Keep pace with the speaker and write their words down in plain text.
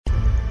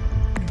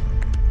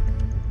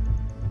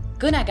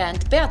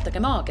Kõnekäänd Peatage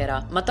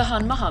maakera, ma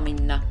tahan maha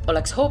minna,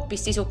 oleks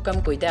hoopis sisukam,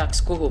 kui teaks,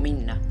 kuhu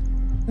minna.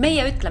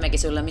 Meie ütlemegi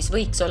sulle, mis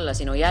võiks olla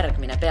sinu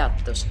järgmine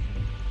peatus.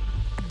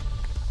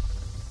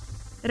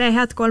 Tere,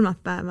 head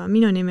kolmapäeva.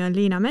 Minu nimi on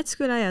Liina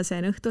Metsküla ja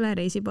see on Õhtule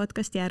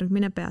reisipodcast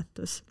Järgmine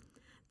peatus.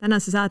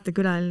 Tänase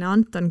saatekülaline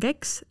Anton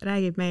Keks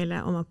räägib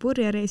meile oma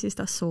purjereisist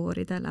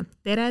Assooridele.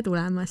 Tere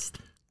tulemast!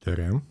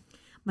 Tere!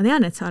 Ma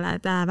tean, et sa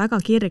oled väga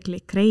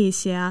kirglik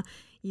reisija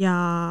ja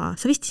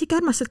sa vist isegi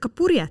armastad ka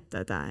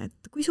purjetada. Et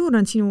kui suur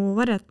on sinu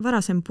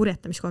varasem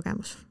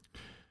purjetamiskogemus?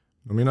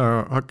 No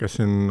mina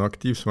hakkasin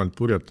aktiivsemalt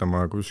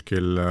purjetama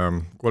kuskil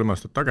 3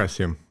 aastat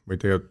tagasi või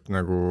tegelikult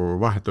nagu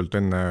vahetult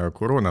enne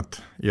koroonat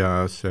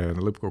ja see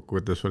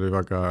lõppkokkuvõttes oli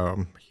väga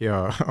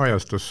hea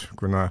ajastus,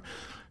 kuna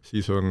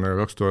siis on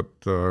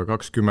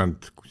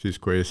 2020,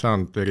 siis kui ei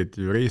saanud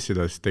eriti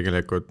reisida, siis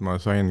tegelikult ma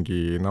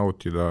saingi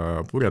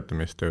nautida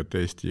purjetamistööd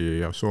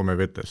Eesti ja Soome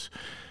vetes.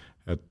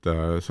 Et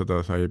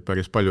seda sai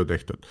päris palju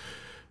tehtud.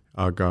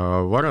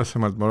 Aga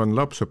varasemalt ma olen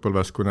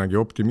lapsepõlves kunagi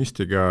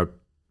optimistiga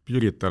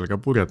Pirital ka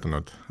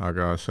purjetanud,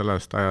 aga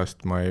sellest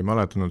ajast ma ei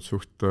mäletanud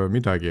suht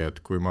midagi, et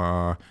kui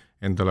ma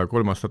endale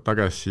 3 aastat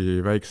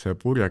tagasi väikse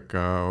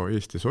purjeka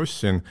Eestis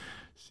ostsin,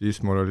 siis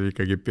mul oli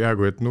ikkagi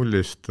peaaegu et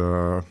nullist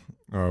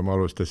ma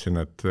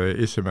alustasin, et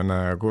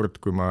esimene kord,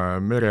 kui ma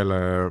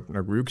merele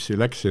nagu üksi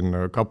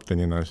läksin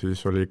kaptenina,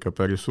 siis oli ikka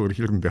päris suur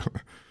hirm peal.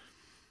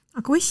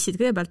 Aga ostsid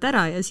kõigepealt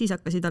ära ja siis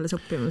hakkasid alles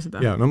õppima seda?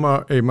 Ja, no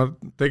ma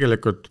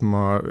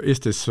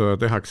Eestis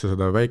tehakse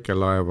seda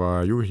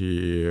väikelaeva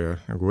juhi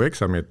nagu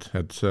eksamit,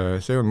 et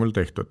see on mul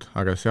tehtud,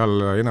 aga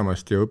seal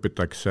enamasti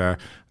õpitakse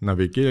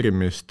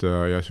navigeerimist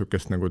ja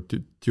sükest nagu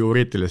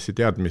teoreetilisi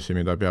teadmisi,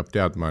 mida peab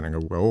teadma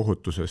nagu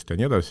ohutusest ja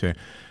nii edasi,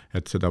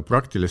 et seda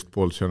praktilist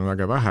poolt see on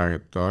väga vähe,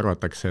 et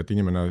arvatakse, et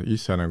inimene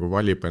ise nagu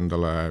valib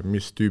endale,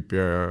 mis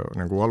tüüpi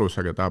nagu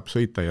alusega tahab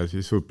sõita ja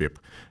siis õpib.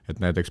 Et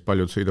näiteks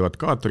paljud sõidavad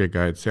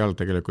kaatriga, et seal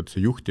tegelikult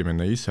see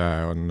juhtimine ise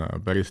on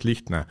päris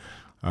lihtne,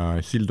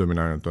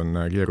 sildumine on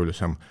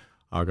keerulisem,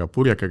 aga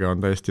purjekaga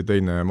on täiesti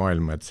teine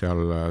maailm, et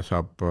seal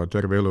saab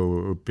terve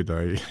elu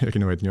õppida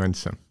erinevaid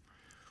nüansse.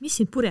 Mis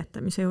siin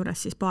purjetamise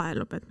juures siis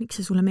paelub, et miks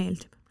see sulle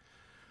meeldib?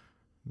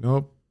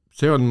 No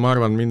see on, ma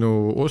arvan,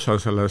 minu osa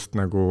sellest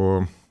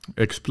nagu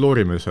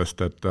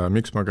exploorimisest, et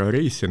miks ma ka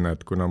reisin,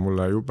 et kuna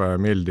mulle jube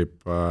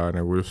meeldib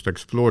nagu just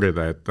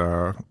exploorida, et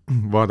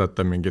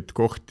vaadata mingit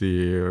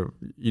kohti,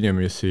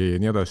 inimesi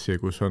nii edasi,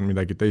 kus on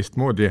midagi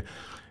teistmoodi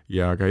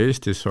ja ka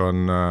Eestis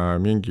on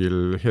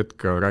mingil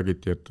hetk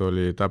räägiti, et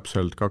oli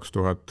täpselt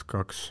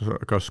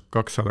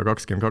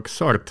 222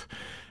 saart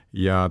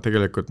ja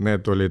tegelikult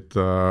need olid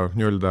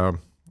nii-öelda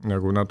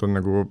nagu nad on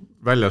nagu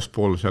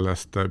väljaspool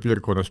sellest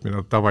piirkonnast,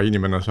 mida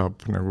tavainimene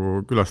saab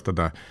nagu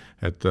külastada,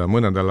 et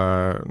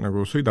mõnedele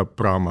nagu sõidab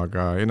praam,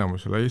 aga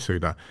enamusele ei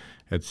sõida.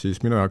 Et siis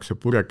minu jaoks see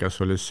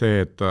purjekas oli see,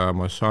 et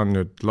ma saan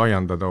nüüd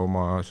laiendada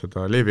oma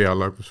seda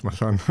leviala, kus ma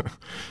saan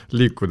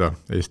liikuda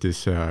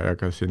Eestis ja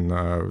ka siin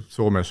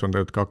Soomes on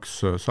tegelikult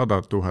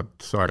 200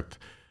 000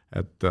 saart,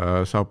 et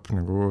saab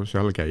nagu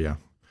seal käia.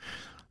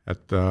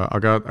 Et,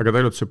 aga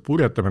tegelikult see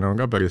purjetamine on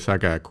ka päris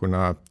äge,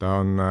 kuna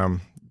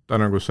ta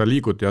nagu sa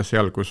liigud ja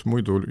seal, kus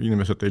muidu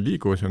inimesed ei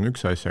liigu, see on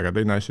üks asi, aga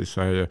teine asi,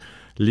 sa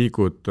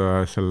liigud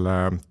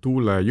selle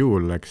tuule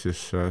jõul,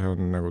 siis see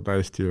on nagu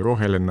täiesti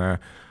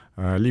roheline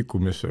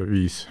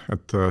liikumisviis,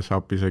 et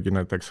saab isegi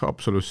näiteks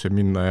Haapsalusse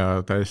minna ja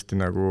täiesti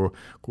nagu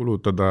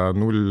kulutada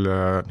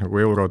 0 nagu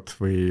eurot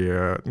või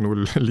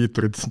 0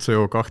 liitrit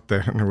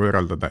CO2 nagu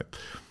eraldada.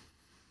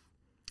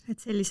 Et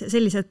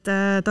sellised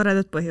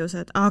toredad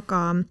põhjused,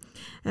 aga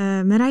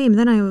me räägime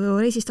täna ju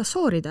reisist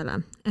Assooridele,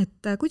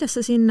 et kuidas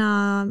sa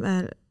sinna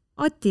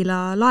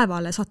Attila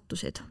laevale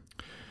sattusid?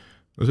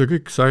 No see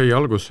kõik sai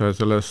alguse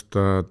sellest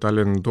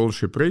Tallinn Tall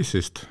Ship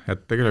Race'ist,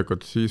 et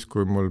tegelikult siis,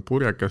 kui mul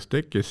purjekas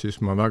tekkis,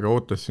 siis ma väga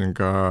ootasin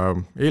ka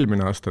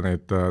eelmine aasta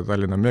neid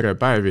Tallinna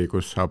merepäevi,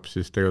 kus saab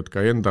siis tegelikult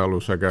ka enda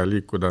alusega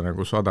liikuda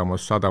nagu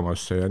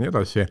sadamasse ja nii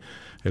edasi,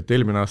 et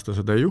eelmine aasta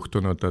seda ei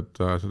juhtunud, et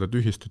seda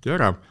tühistati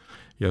ära.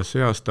 Ja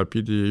see aasta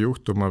pidi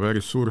juhtuma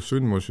päris suur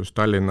sündmus just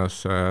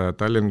Tallinnas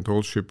Tallinn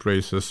Tall Ship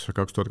Races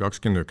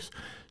 2021.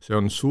 See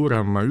on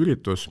suurem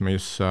üritus,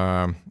 mis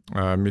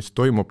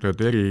toimub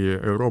eri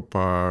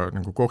Euroopa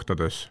nagu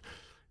kohtades.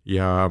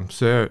 Ja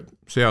see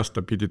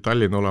aasta pidi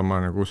Tallinn olema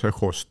nagu see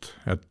host,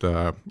 et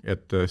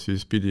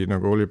siis pidi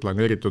nagu oli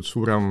planeeritud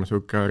suurem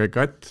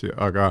regatt,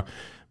 aga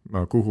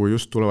kuhu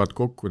just tulevad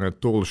kokku need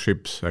tall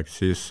ships, ehk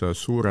siis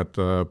suured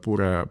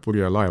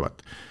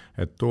purjelaevad.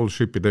 Et tall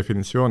shipi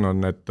definitsioon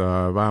on, et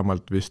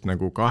vähemalt vist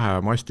nagu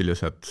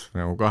 2-mastilised,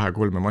 nagu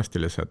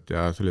 2-3-mastilised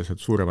ja sellised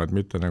suuremad,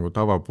 mitte nagu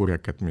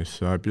tavapurjekad, mis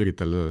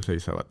Pirital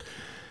seisavad.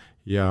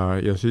 Ja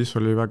siis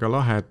oli väga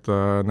lahe, et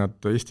nad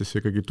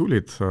Eestisse ikkagi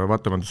tulid,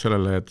 vaatamata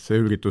sellele, et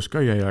see üritus ka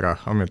jäi ära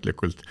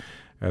ametlikult.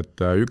 Et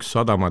üks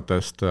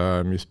sadamatest,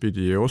 mis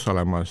pidi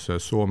osalemas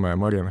Soome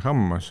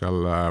Marienhamn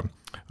seal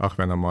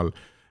Ahvenamaal,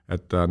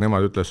 et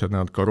nemad ütles, et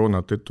nad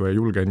koroona tõttu ei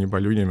julge nii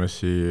palju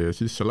inimesi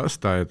sisse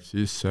lasta, et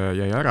siis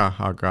jäi ära,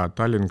 aga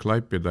Tallinn,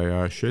 Klaipeda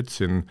ja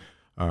Šetsin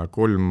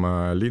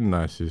 3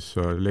 linna siis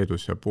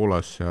Leedus ja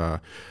Poolas ja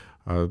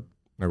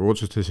nagu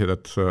otsustasid,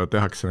 et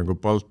tehakse nagu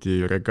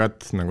Balti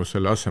regatt nagu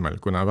selle asemel,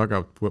 kuna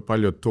väga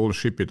paljud toll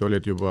ship'id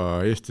olid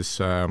juba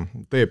Eestisse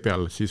tee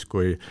peal, siis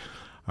kui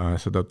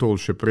seda toll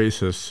ship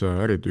races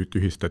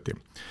äritühistati.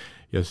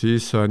 Ja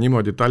siis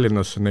niimoodi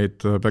Tallinnasse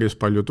neid päris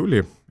palju tuli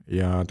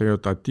ja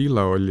tegelikult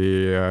Attila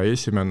oli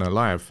esimene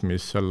laev,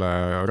 mis selle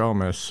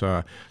raames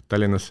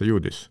Tallinnasse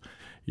jõudis.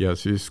 Ja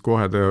siis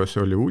kohe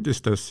see oli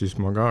uudistes, siis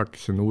ma ka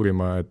hakkasin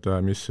uurima, et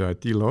mis see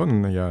Attila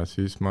on ja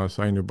siis ma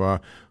sain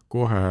juba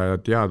kohe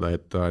teada,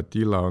 et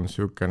Attila on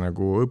siuke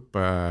nagu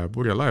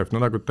õppepurjelaev, no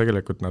nagu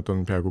tegelikult nad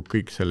on peaaegu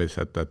kõik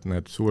sellised, et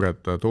need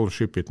suured toll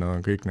ship'id, nad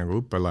on kõik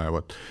nagu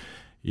õppelaevad.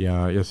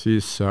 Ja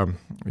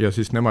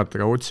siis nemad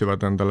ka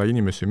otsivad endale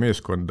inimesi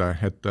meeskonda,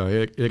 et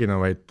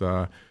erinevaid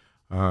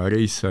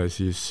reise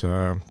siis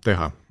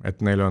teha.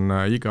 Et neil on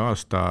iga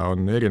aasta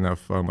on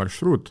erinev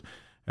marsruut,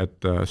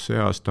 et see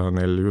aasta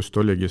neil just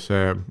oligi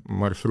see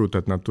marsruut,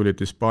 et nad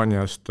tulid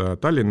Hispaaniast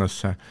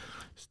Tallinnasse.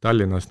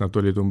 Tallinnas nad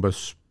olid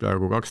umbes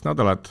peaaegu 2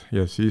 nädalat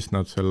ja siis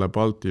nad selle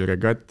Balti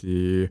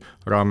regati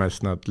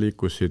raames nad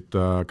liikusid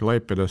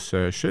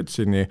Klaipedesse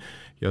Szczecini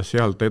ja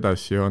sealt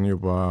edasi on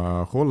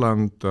juba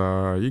Holland,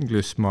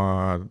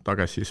 Inglismaa,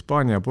 tagasi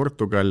Hispaania,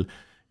 Portugal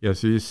ja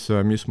siis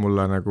mis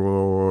mulle nagu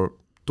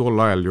tol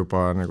ajal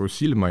juba nagu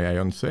silma jäi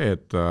on see,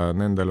 et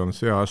nendel on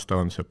see aasta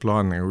on see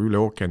plaan nagu üle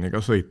ookeaniga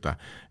sõita,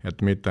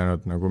 et mitte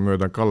ainult nagu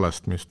mööda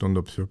kallast, mis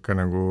tundub siuke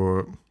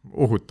nagu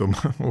ohutum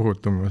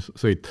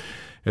sõit.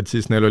 Et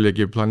siis neil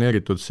oligi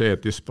planeeritud see,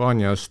 et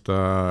Hispaaniast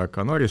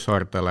Kanari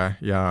saartele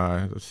ja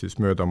siis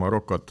mööda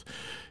Marokot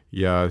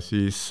ja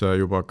siis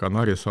juba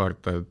Kanari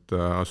saartelt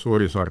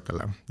Asoori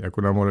saartele. Ja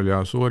kuna mul oli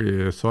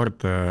Asoori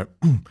saarte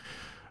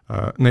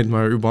neid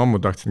ma juba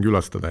ammu tahtsin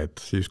külastada, et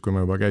siis kui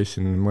ma juba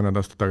käisin mõned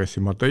aastad tagasi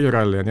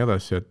Madeiral ja nii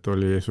edasi, et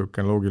oli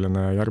siuke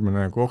loogiline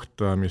järgmine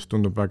koht, mis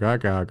tundub väga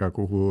äge, aga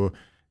kuhu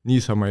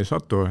niisama ei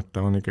satu, et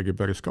ta on ikkagi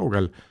päris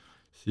kaugel,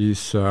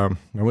 siis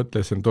ma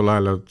mõtlesin tol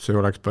ajal, et see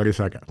oleks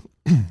päris äge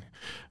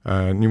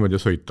niimoodi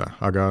sõita.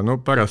 Aga no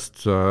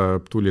pärast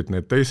tulid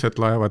need teised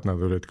laevad, nad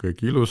olid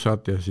kõik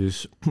ilusad ja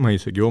siis ma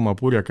isegi oma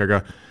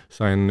purjakaga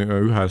sain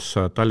ühes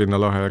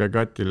Tallinna lahe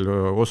regatil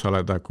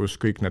osaleda, kus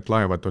kõik need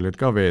laevad olid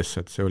ka vees,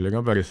 et see oli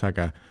ka päris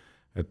äge.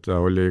 Et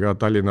oli ka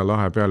Tallinna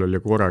lahe peal oli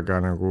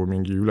korraga nagu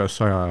mingi üle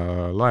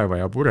 100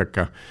 laeva ja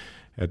purjaka,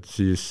 et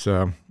siis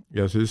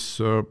ja siis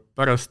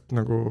pärast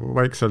nagu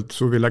vaikselt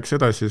suvi läks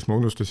edasi, siis ma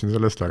unustasin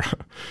sellest ära.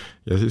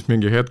 Ja siis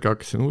mingi hetk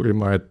hakkasin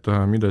uurima, et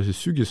mida siis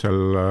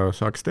sügisel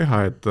saaks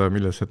teha, et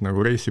millised nagu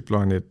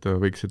reisiplaanid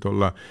võiksid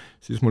olla.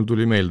 Siis mul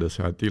tuli meelde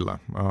see Attila.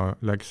 Ma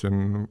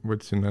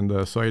võtsin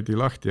enda saidi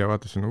lahti ja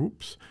vaatasin,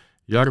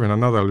 järgmine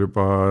nädal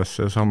juba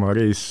see sama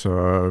reis,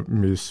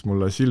 mis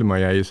mulle silma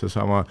jäi, see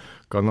sama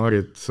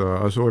Kanarid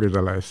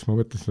Asooridele, siis ma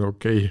mõtlesin,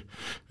 okei,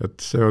 et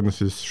see on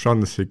siis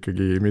šanss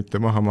ikkagi mitte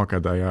maha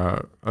magada ja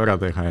ära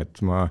teha,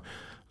 et ma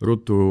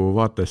rutu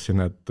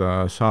vaatasin, et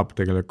saab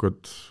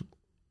tegelikult,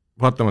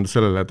 vaatamata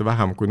sellele, et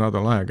vähem kui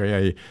nädal aega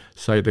jäi,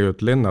 sai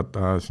tegelikult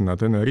lennata sinna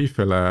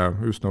Tenerifele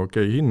üsna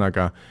okei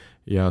hinnaga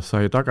ja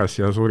sai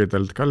tagasi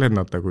Asooridelt ka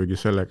lennata, kuigi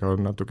sellega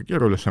on natuke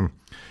keerulisem.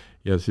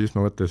 Ja siis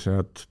ma mõtlesin,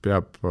 et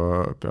peab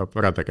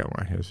ära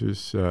tegema ja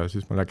siis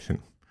ma läksin.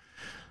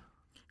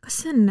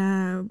 Kas see on,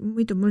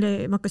 muidu ma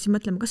hakkasin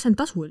mõtlema, kas see on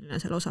tasuline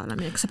selle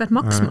osalemine, kas sa pead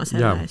maksma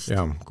selle eest?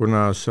 Jaa,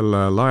 kuna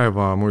selle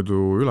laeva muidu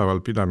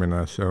üleval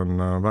pidamine, see on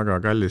väga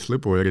kallis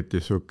lõbu,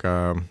 eriti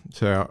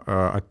see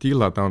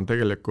Attila, ta on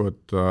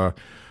tegelikult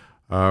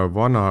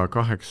vana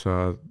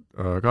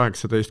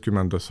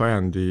 18.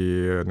 sajandi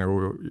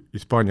nagu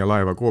Hispaania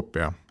laeva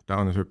koopia. Ta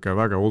on siuke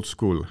väga old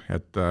school,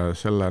 et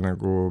selle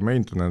nagu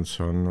maintenance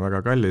on väga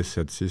kallis,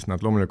 et siis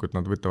nad loomulikult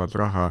nad võtavad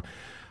raha,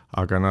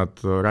 aga nad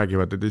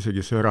räägivad, et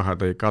isegi see raha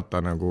ta ei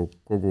kata nagu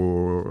kogu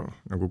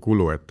nagu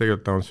kulu, et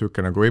tegelikult ta on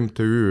siuke nagu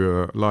MTÜ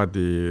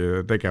laadi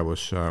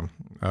tegevus,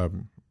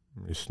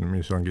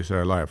 mis ongi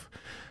see laev.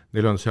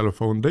 Neil on seal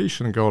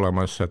foundation ka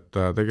olemas, et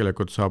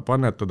tegelikult saab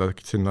annetada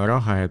sinna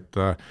raha,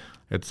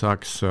 et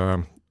saaks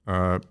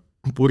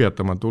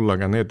purjetama tulla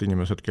ka need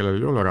inimesed,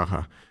 kellel ei ole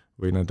raha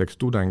või näiteks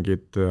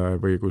tudengid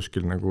või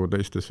kuskil nagu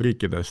teistest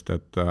riikidest,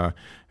 et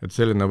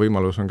selline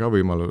võimalus on ka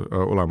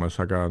olemas,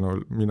 aga no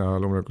mina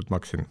loomulikult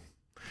maksin.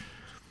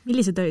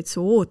 Millised olid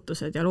su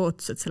ootused ja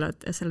lootused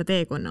selle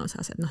teekonna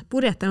osas, et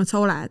purjetanud sa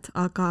oled,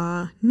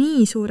 aga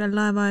nii suurel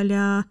laeval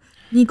ja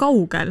nii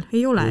kaugel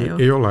ei ole ju?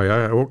 Ei ole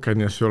ja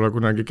ookeanias ei ole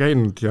kunagi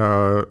käinud ja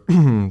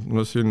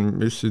no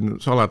mis siin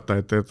salata,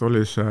 et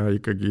oli see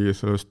ikkagi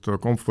sellest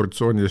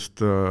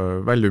komfortsoonist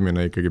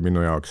väljumine ikkagi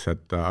minu jaoks,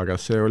 aga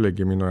see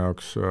oligi minu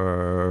jaoks,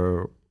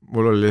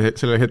 mul oli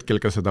sellel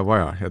hetkel ka seda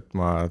vaja, et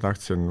ma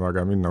tahtsin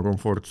väga minna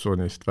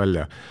komfortsoonist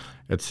välja.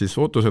 Et siis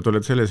ootused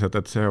olid sellised,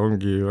 et see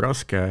ongi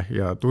raske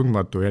ja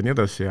tundmatu ja nii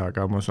edasi,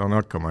 aga ma saan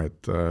hakkama,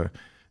 et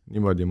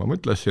niimoodi ma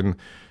mõtlesin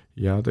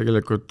ja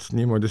tegelikult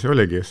niimoodi see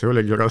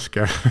oligi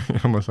raske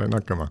ja ma sain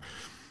hakkama.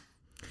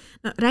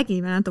 No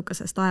räägime natuke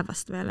sellest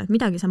laevast veel, et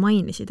midagi sa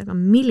mainisid, aga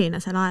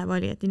milline see laev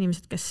oli, et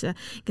inimesed,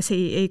 kes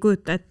ei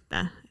kujuta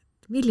ette,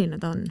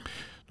 Milline ta on?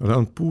 No ta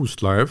on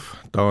puust laev,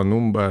 ta on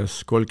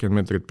umbes 30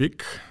 meetrit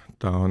pikk,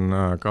 ta on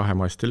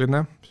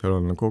kahemastiline, seal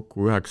on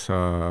kokku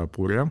 9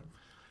 purje,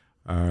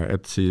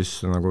 et siis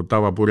nagu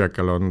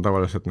tavapurjakal on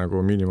tavaliselt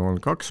nagu miinimum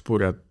 2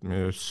 purjet,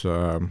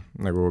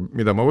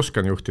 mida ma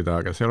oskan juhtida,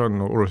 aga seal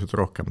on oluliselt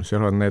rohkem.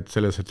 Seal on need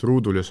sellised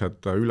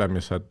ruudulised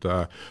ülemised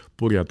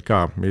purjad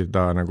ka,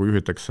 mida nagu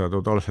juhitakse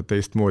totaalselt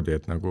teistmoodi,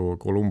 et nagu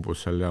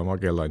Columbusel ja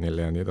Magellanil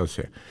ja nii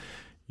edasi.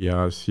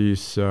 Ja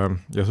siis,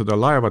 ja seda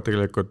laeva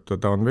tegelikult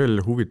ta on veel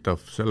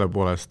huvitav selle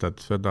poolest,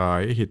 et seda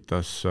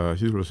ehitas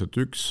sisuliselt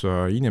üks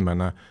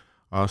inimene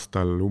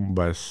aastal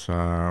umbes,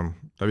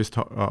 ta vist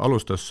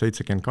alustas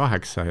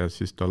 78 ja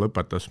siis ta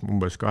lõpetas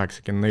umbes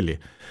 84.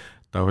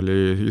 Ta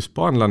oli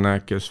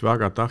hispaanlane, kes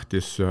väga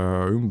tahtis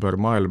ümber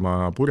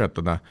maailma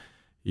purjetada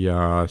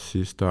ja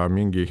siis ta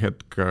mingi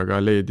hetk ka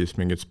leidis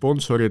mingid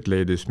sponsorid,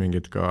 leidis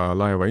mingid ka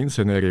laeva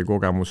inseneri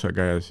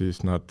kogemusega ja siis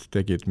nad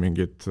tegid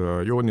mingid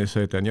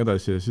joonised ja nii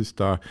edasi ja siis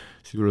ta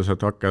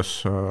sisuliselt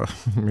hakkas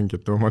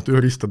mingite oma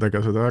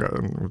tööriistadega seda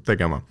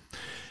tegema.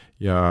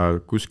 Ja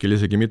kuskil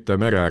isegi mitte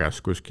mere ääres,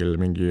 kuskil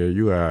mingi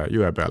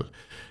jõe peal.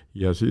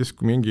 Ja siis,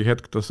 kui mingi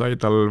hetk ta sai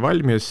tal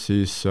valmis,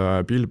 siis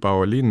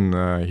Bilbao linn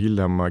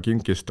hiljem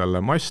kinkis talle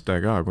maste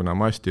ka, kuna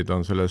mastid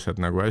on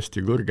sellised nagu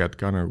hästi kõrged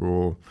ka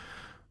nagu,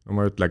 no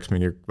ma ütleks,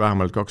 mingi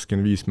vähemalt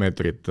 25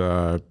 meetrit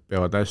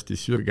peavad hästi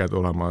sürged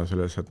olema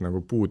sellised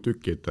nagu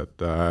puutükid,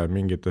 et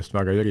mingitest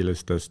väga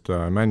erilistest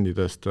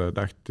männidest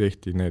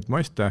tehti need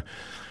maste.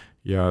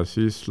 Ja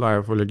siis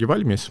laev oligi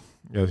valmis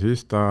ja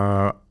siis ta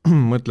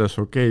mõtles,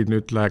 okei,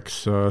 nüüd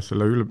läheks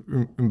selle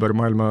ümber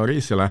maailma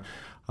reisile,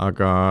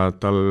 aga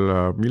tal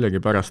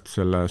millegi pärast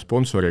selle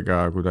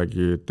sponsoriga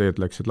kuidagi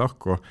teed läksid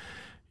lahku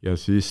ja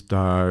siis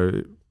ta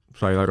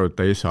sai aru, et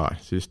ta ei saa.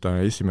 Siis ta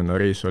esimene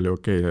reis oli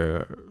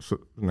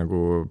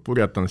nagu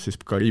purjetan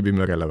siis Kariibi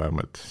merele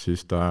vähemalt.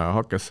 Siis ta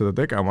hakkas seda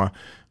tegema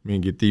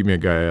mingi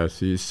tiimiga ja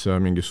siis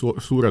mingi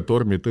suure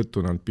tormi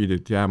tõttu nad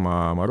pidid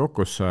jääma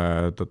Marokosse,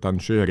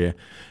 Tangieri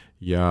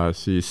ja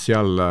siis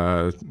seal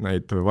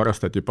neid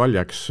varastati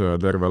paljaks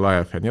terve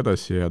laev ja nii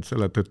edasi ja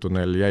selle tõttu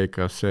neil jäi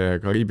ka see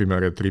Kariibi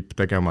mere trip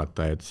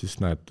tegemata, et siis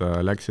nad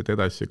läksid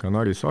edasi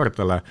Kanari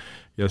saartele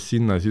ja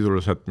sinna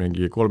sisuliselt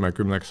mingi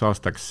 30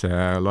 aastaks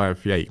see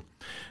laev jäi.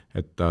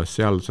 Et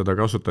seal seda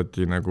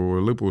kasutati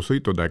nagu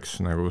lõbusõitudeks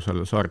nagu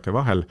selle saarte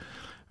vahel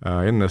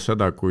enne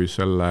seda, kui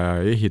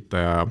selle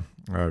ehitaja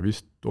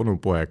vist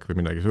onupoeg või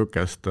midagi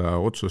sükest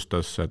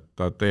otsustas, et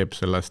ta teeb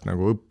sellest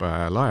nagu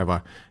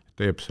õppelaeva,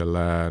 teeb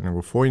selle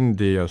nagu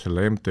fondi ja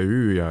selle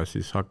MTÜ ja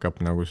siis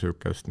hakkab nagu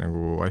sükest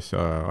nagu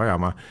asja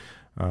ajama,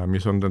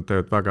 mis on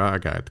tegelikult väga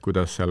äge, et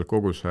kuidas seal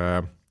kogu see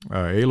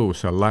elu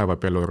seal laeva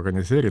peal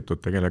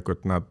organiseeritud,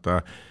 tegelikult nad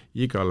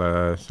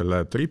igale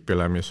selle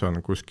tripile, mis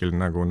on kuskil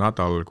nagu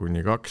nädal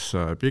kuni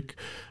 2 pikk,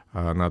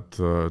 nad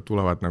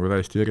tulevad nagu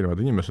täiesti erinevad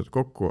inimesed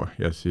kokku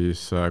ja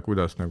siis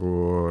kuidas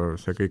nagu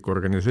see kõik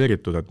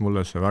organiseeritud, et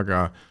mulle see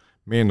väga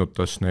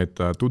meenutas neid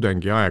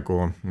tudengiaegu,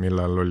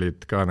 millal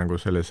olid ka nagu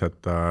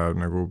sellised,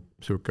 nagu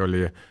siuke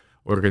oli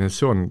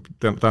organisatsioon,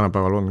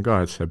 tänapäeval on ka,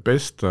 et see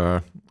BEST,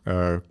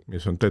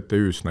 mis on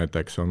TTÜs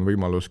näiteks, on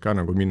võimalus ka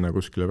nagu minna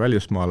kuskile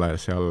välismaale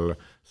ja seal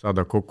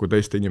saada kokku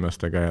teiste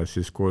inimestega ja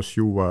siis koos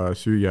juua,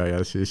 süüa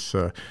ja siis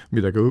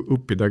midagi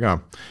õppida ka.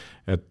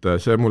 Et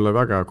see mulle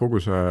väga,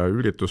 kogu see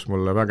üritus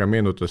mulle väga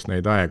meenutas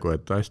neid aegu,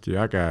 et hästi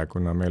äge,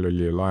 kuna meil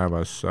oli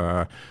laevas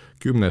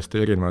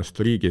 10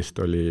 erinevast riigist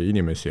oli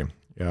inimesi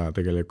ja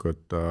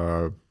tegelikult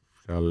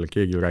seal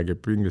keegi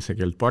räägib inglise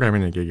keelt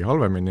paremini, keegi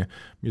halvemini,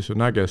 mis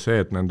on äge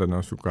see, et nende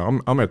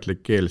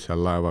ametlik keel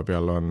seal laeva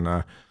peal on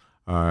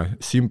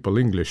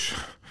simple English.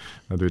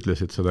 Nad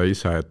ütlesid seda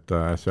ise, et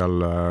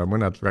seal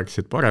mõned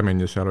rääkisid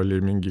paremini, seal oli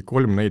mingi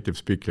 3 native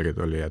speakerid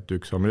oli, et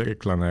 1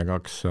 ameeriklane ja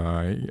 2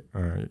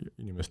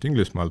 inimest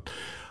Inglismaalt,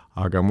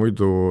 aga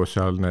muidu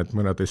seal need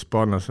mõned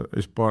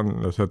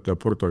hispaanlased ja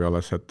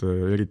portugalased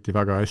eriti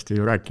väga hästi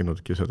ei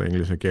rääkinudki seda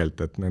inglise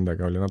keelt, et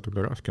nendega oli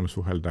natuke raskem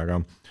suhelda, aga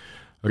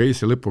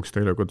reisi lõpuks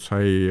tegelikult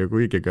sai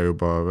kõigiga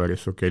juba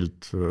päris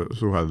okeilt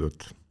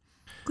suheldud.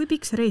 Kui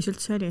pikk see reis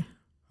üldse oli?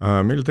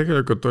 Meil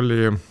tegelikult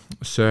oli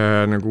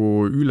see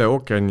nagu üle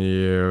ookeani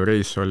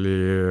reis oli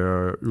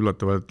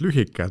üllatavalt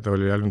lühike, ta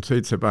oli ainult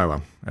 7 päeva,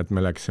 et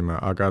me läksime,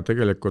 aga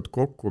tegelikult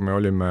kokku me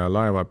olime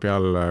laeva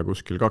peal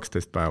kuskil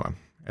 12 päeva.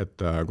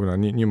 Et kuna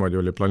niimoodi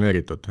oli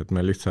planeeritud, et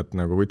me lihtsalt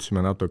nagu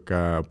võtsime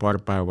natuke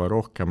paar päeva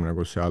rohkem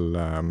nagu seal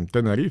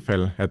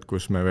Tenerifel, et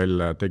kus me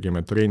veel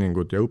tegime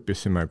treeningud ja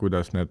õppisime,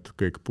 kuidas need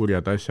kõik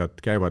purjad asjad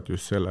käivad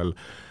just sellel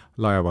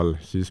laeval,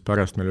 siis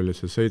pärast meil oli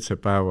see 7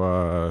 päeva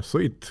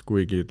sõit,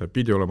 kuigi ta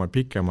pidi olema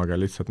pikem, aga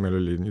lihtsalt meil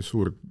oli nii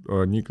suur,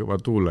 nii kõva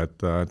tuul,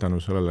 et tänu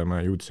sellele me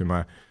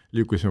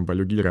liikusime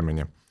palju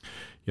kiiremini.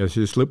 Ja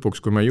siis lõpuks,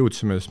 kui me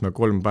jõudsime, siis me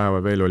 3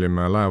 päeva veel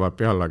olime laeva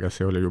peal, aga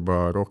see oli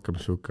juba rohkem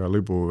siuke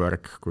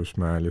lõbuvärk, kus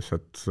me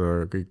lihtsalt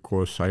kõik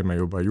koos saime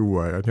juba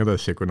juua ja nii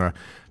edasi, kuna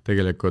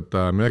tegelikult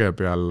mere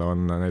peal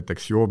on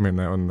näiteks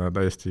joomine on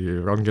täiesti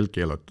rangelt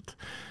keelatud.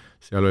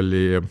 seal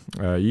oli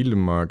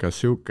ilm ka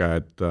siuke,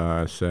 et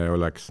see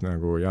oleks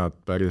nagu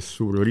päris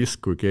suur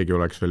risk, kui keegi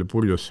oleks veel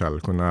purjus seal,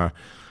 kuna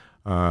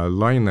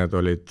lained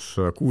olid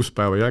 6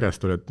 päeva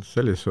järjest, olid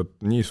sellised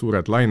nii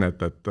suured lained,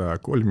 et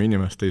 3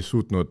 inimest ei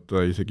suutnud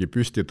isegi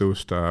püsti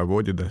tõusta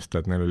voodidest,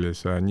 et neil oli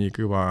see nii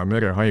kõva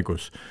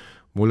merehaigus.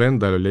 Mul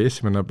endal oli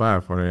esimene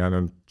päev, oli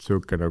jäänud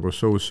siuke nagu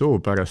so-so,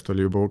 pärast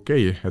oli juba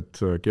okei,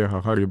 et keha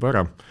harjub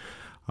ära.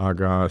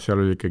 Aga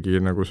seal oli ikkagi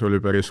nagu see oli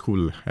päris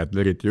hull, et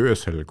eriti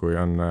öösel, kui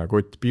on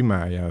kott pime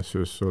ja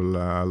siis sul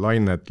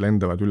lained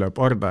lendavad üle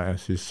parda ja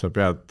siis sa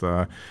pead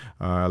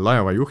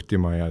laeva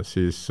juhtima ja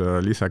siis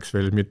lisaks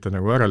veel mitte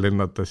nagu ära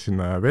lennata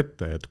sinna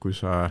vette, et kui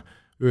sa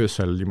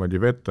öösel niimoodi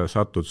vette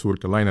satud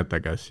suurte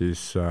lainetega,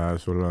 siis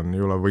sul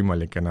ei ole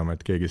võimalik enam,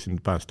 et keegi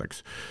sind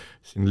päästaks.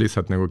 Siin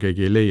lihtsalt nagu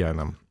keegi ei leia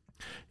enam.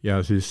 Ja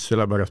siis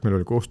sellepärast meil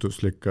oli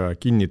kohustuslik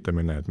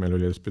kinnitamine, et meil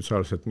oli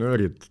spetsiaalsed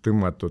nöörid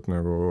tõmmatud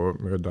nagu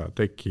mööda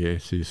teki,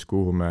 siis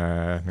kuhu me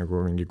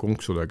nagu mingi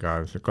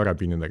konksudega,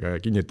 karabinidega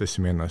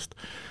kinnitasime ennast,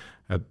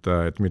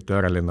 et mitte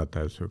ära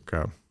lennata,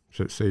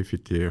 et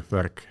safety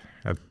värk.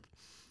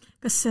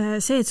 Kas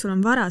see, et sul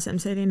on varasem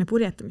selline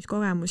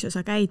purjetamiskogemus ja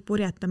sa käid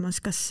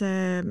purjetamas, kas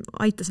see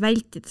aitas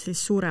vältida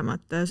siis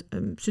suuremat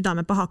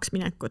südame pahaks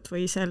minekut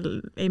või seal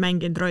ei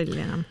mänginud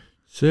rolli enam?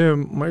 See,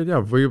 ma ei tea,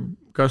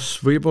 kas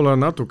võib-olla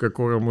natuke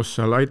kogemus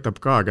seal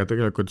aitab ka, aga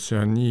tegelikult see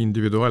on nii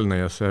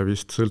individuaalne ja see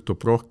vist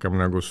sõltub rohkem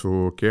nagu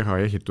su keha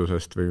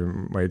ehitusest või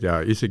ma ei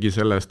tea, isegi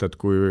sellest, et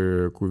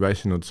kui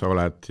väsinud sa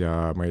oled ja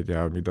ma ei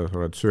tea, mida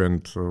sa oled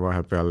söönud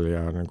vahepeal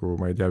ja nagu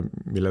ma ei tea,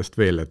 millest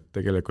veel, et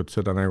tegelikult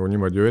seda nagu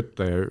niimoodi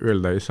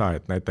öelda ei saa,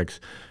 et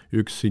näiteks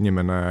üks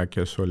inimene,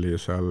 kes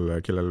oli seal,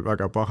 kellel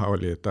väga paha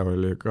oli, ta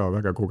oli ka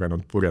väga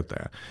kogenud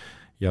purjetaja.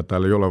 Ja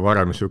tal ei ole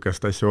varem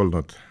niisugust asja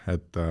olnud,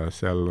 et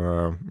seal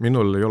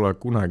minul ei ole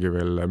kunagi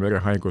veel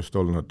merehaigust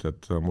olnud,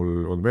 et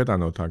mul on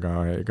vedanud, aga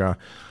ega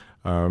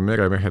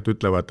meremehed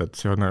ütlevad, et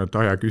see on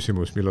aja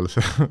küsimus, millal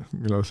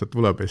see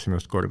tuleb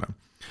esimest korda.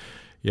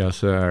 Ja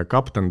see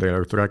kapten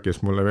tegelikult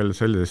rääkis mulle veel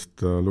sellist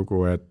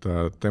lugu, et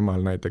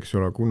temal näiteks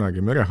ei ole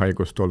kunagi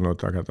merehaigust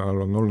olnud, aga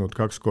tal on olnud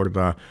 2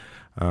 korda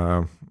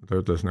ta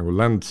ütles nagu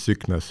land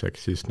sickness, ehk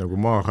siis nagu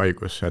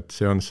maahaigus, et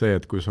see on see,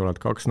 et kui sa oled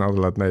 2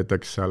 nädalat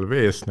näiteks seal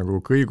vees nagu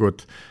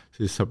kõigud,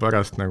 siis sa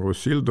pärast nagu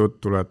sildud,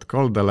 tuled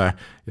kaldale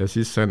ja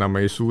siis sa enam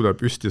ei suuda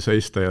püsti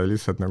seista ja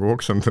lihtsalt nagu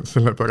oksendad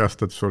selle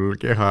pärast, et sul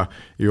keha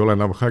ei ole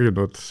enam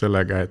harjunud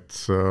sellega,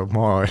 et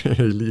maa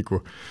ei liigu.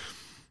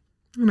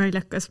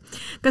 Naljakas.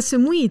 Kas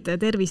muid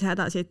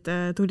tervisehädasid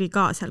tuli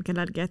ka seal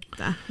kellelgi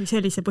ette? Või see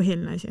oli see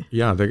põhiline asi?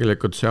 Jaa,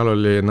 tegelikult seal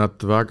oli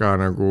nad väga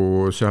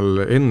nagu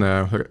seal enne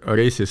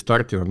reisi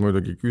starti nad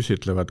muidugi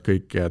küsitlevad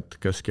kõiki, et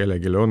kas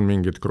kellelgi on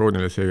mingid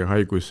kroonilisi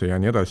haigusi ja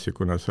nii edasi,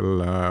 kuna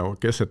selle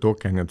keset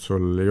ookeanit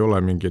sul ei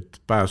ole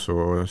mingit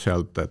pääsu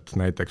sealt, et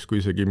näiteks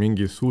kui isegi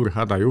mingi suur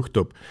häda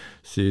juhtub,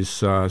 siis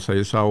sa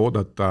ei saa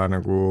oodata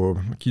nagu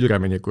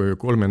kiiremini kui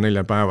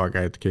 3-4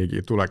 päevaga, et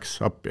keegi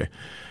tuleks appi.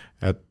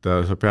 Et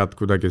sa pead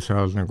kuidagi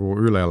seal nagu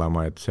üle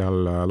elama, et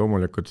seal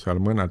loomulikult seal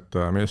mõned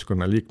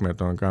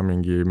meeskonnaliikmed on ka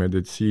mingi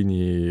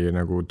meditsiini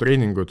nagu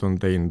treeningud on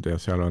teinud ja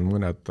seal on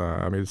mõned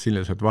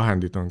meditsiinilised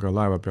vahendid on ka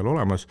laeva peal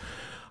olemas,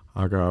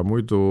 aga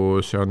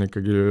muidu see on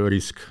ikkagi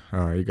risk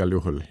igal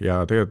juhul. Ja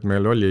tegelikult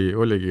meil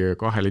oligi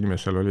 2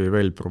 inimesel oli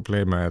veel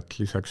probleeme, et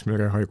lisaks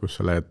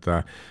merehaigusele, et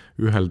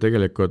ühel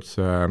tegelikult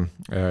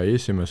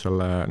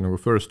esimesele nagu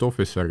first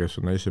officer,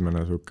 kes on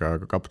esimene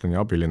kapteni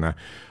abiline,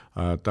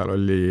 tal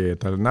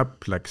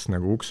näpp läks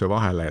nagu ukse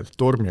vahele, et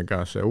tormiga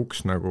see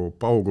uks nagu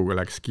pauguga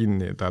läks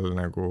kinni, tal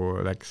nagu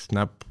läks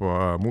näpp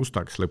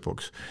mustaks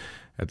lõpuks.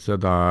 Et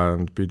seda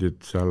pidid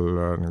seal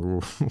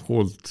nagu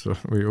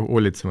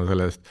hoolitsema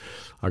sellest.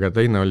 Aga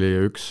teine oli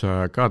üks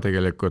ka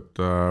tegelikult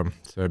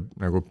see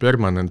nagu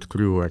permanent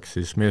crew, ehk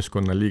siis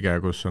meeskonnaliige,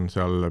 kus on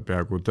seal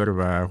peaaegu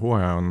terve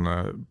hooaja on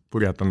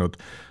purjetanud.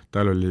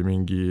 Tal oli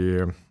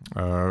mingi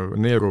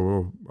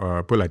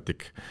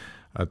neerupõletik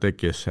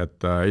tekkis,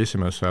 et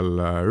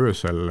esimesel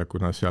öösel,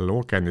 kuna seal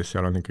ookeanis,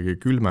 seal on ikkagi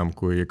külmem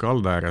kui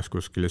kalda ääres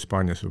kuskil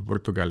Hispaanias või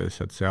Portugalis,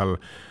 et seal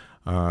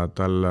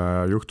tal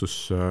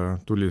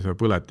tuli see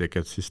põletik,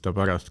 et siis ta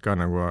pärast ka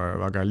nagu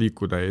väga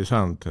liikuda ei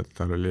saanud, et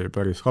tal oli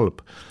päris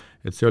halb.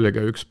 Et see oli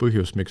ka üks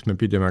põhjus, miks me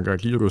pidime ka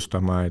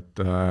kiirustama,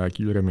 et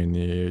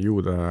kiiremini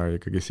jõuda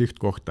ikkagi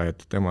sihtkohta,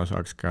 et tema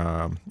saaks ka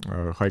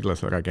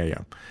haiglas ära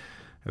käia.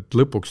 Et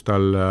lõpuks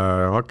tal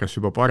hakkas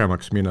juba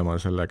paremaks minema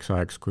selleks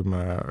ajaks, kui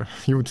me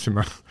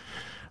jõudsime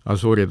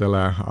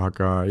Asuuridele,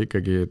 aga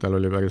ikkagi tal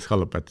oli päris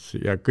halb, et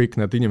ja kõik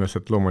need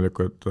inimesed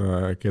loomulikult,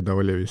 keda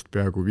oli vist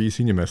peaaegu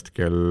 5 inimest,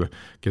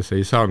 kes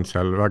ei saanud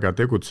seal väga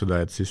tegutseda,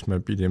 et siis me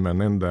pidime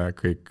nende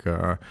kõik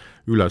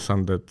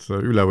ülesanded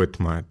üle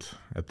võtma,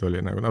 et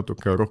oli nagu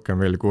natuke rohkem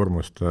veel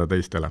koormust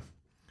teistele.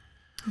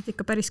 Et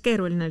ikka päris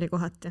keeruline oli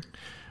kohati.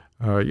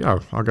 Jaa,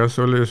 aga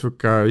see oli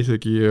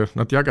isegi,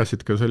 nad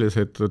jagasid ka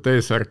selliseid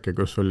T-särke,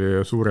 kus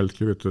oli suurelt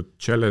kirjutatud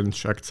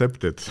challenge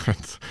accepted,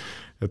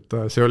 et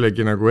see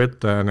oligi nagu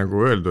ette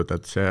nagu öeldud,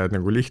 et see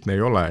nagu lihtne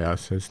ei ole ja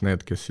siis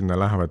need, kes sinna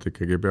lähevad,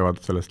 ikkagi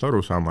peavad sellest aru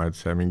saama, et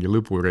see mingi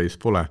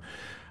lõpureis pole.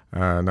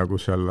 nagu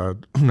seal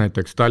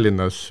näiteks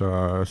Tallinnas,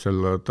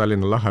 seal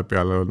Tallinna lahe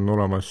peal on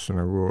olemas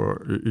nagu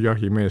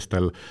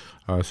jahimeestel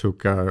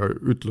siuke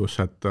ütlus,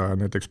 et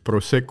näiteks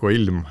Prosecco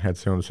ilm, et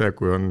see on see,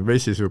 kui on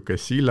vesi siuke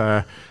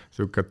sile,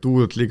 siuke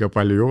tuult liiga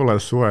palju ei ole,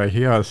 soe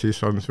hea,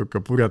 siis on siuke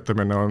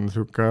purjetamine, on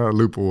siuke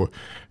lõbu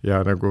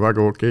ja nagu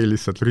väga okei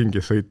lihtsalt ringi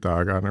sõita,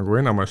 aga nagu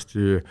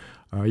enamasti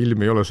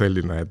ilm ei ole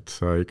selline, et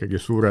ikkagi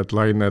suured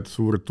lained,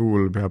 suur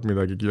tuul peab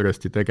midagi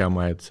kiiresti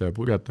tegema, et see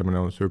purjetamine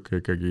on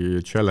siuke ikkagi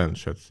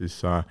challenge, et siis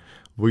sa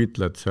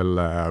võitled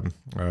selle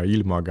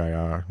ilmaga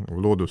ja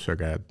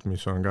loodusega, et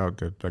mis on ka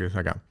päris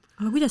äge.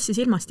 Aga kuidas siis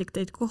ilmastik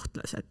teid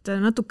kohtles, et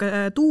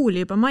natuke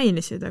tuuli juba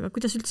mainisid, aga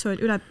kuidas üldse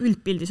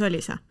üldpildis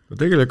oli see? No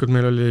tegelikult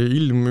meil oli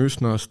ilm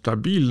üsna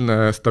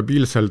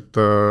stabiilselt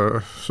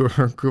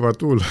kõva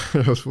tuul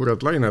ja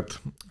suured lained,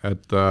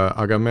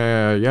 aga me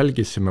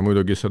jälgisime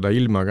muidugi seda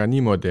ilma ka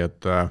niimoodi,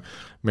 et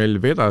meil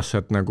vedas,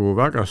 et nagu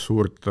väga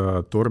suurt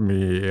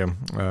tormi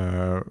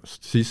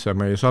sisse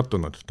me ei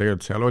sattunud.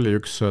 Tegelikult seal oli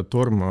üks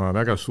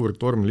väga suur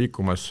torm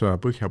liikumas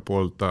põhja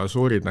poolt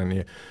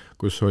Asoorideni,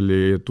 kus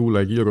oli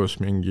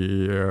tuulekiirus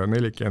mingi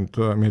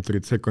 40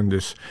 meetrit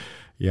sekundis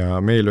ja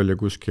meil oli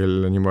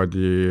kuskil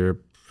niimoodi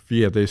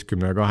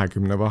 15 ja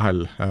 20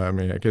 vahel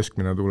meie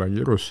keskmine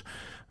tuulekiirus,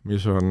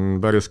 mis on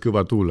päris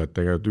kõva tuul, et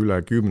tegelikult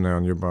üle 10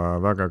 on juba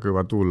väga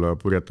kõva tuul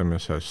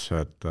purjetamises,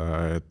 et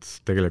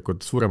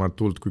tegelikult suuremat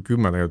tuult kui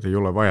 10 ei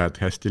ole vaja,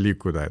 et hästi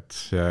liikuda, et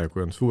see,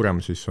 kui on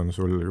suurem, siis on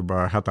sul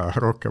juba häda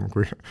rohkem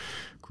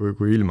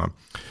kui ilma.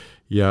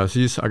 Ja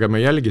siis, aga me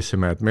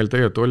jälgisime, et meil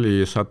tegelikult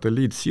oli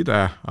satelliitside,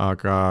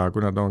 aga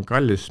kuna ta on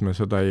kallis, me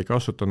seda ei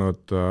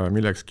kasutanud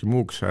millekski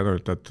muuks,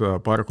 ainult et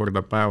paar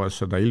korda päevas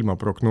seda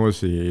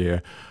ilmaprognoosi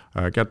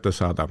kätte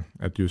saada,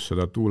 et just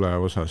seda tuule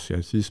osas ja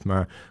siis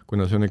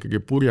kuna see on ikkagi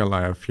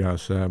purjelaev ja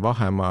see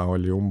vahemaa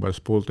oli umbes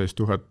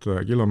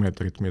 1500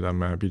 kilomeetrit, mida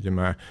me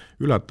pidime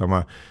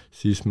ületama,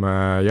 siis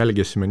me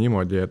jälgisime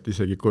niimoodi, et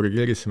isegi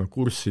korrigeerisime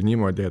kurssi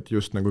niimoodi, et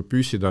just nagu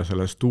püsida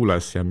selles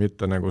tuules ja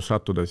mitte nagu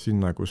sattuda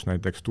sinna, kus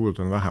näiteks tuult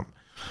on vähem.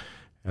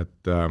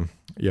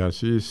 Ja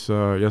siis,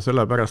 ja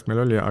sellepärast meil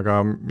oli, aga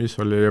meil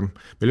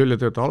oli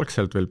tegelikult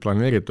algselt veel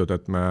planeeritud,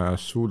 et me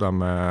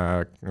suudame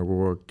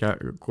nagu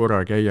korra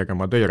käia ka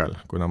Madeiral,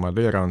 kuna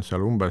Madeira on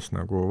seal umbes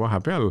nagu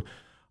vahepeal,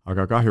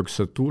 aga kahjuks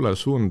see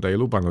tuulesuund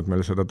ei lubanud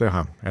meil seda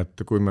teha,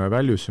 et kui me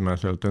väljusime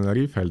seal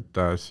Tenerifelt,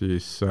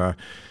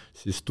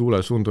 siis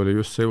tuulesuund oli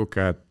just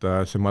seuke, et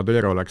see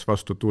Madeira oleks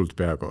vastu tuult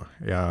peaaegu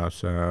ja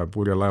see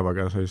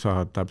purjelaevaga sa ei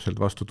saa täpselt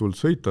vastu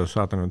tuult sõita,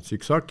 saad ainult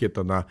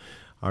siksakitada,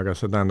 aga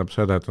see tähendab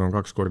seda, et on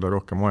 2 korda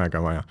rohkem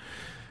aega vaja.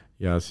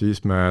 Ja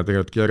siis me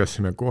tegelikult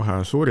keerasime kohe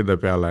Asooride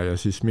peale ja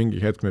siis mingi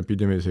hetk me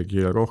pidime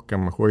isegi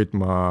rohkem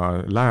hoidma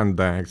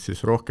läände, ehk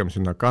siis rohkem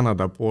sinna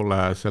Kanada poole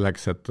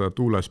selleks, et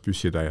tuules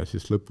püsida ja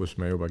siis lõpus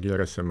me juba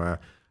keerasime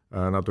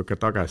natuke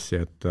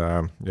tagasi,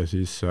 ja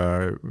siis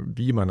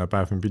viimane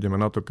päev me pidime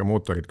natuke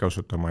mootorit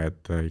kasutama,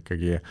 et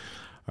ikkagi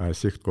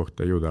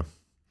sihtkohta jõuda.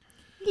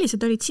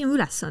 Millised olid sinu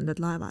ülesanded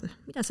laeval?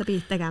 Mida sa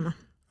pidid tegema?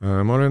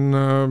 Ma olen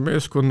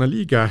meeskonna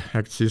liige,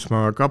 ehk siis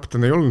ma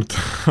kapten ei olnud,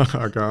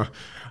 aga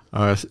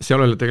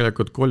seal oli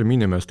tegelikult 3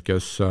 inimest,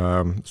 kes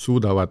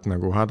suudavad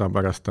nagu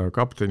hädapärast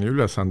kapteni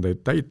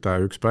ülesandeid täita,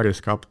 üks päris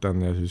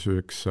kapten ja siis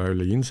üks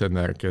oli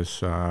insener, kes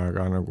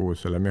ka nagu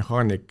selle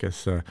mehaanik,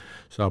 kes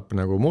saab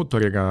nagu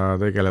mootoriga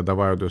tegeleda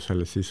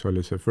vajadusel, siis oli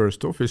see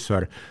first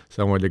officer,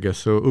 samamoodi,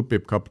 kes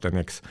õpib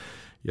kapteniks.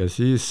 Ja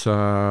siis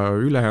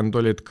ülejäänud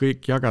olid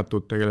kõik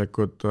jagatud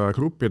tegelikult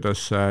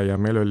gruppidesse ja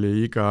meil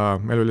oli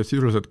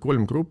sisuliselt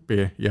 3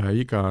 gruppi ja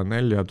iga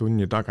 4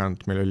 tunni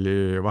tagant meil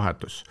oli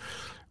vahetus.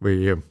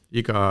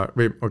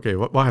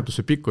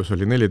 Vahetuse pikkus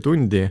oli 4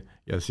 tundi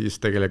ja siis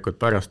tegelikult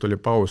pärast oli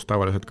paus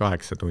tavaliselt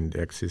 8 tundi,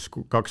 ehk siis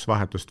 2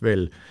 vahetust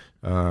veel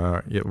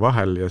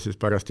vahel ja siis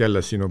pärast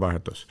jälle sinu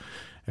vahetus.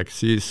 Ehk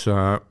siis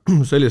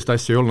sellist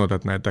asja ei olnud,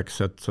 et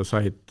näiteks, et sa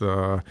said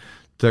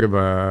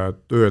terve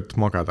ööd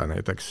magada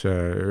näiteks,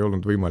 ei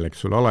olnud võimalik,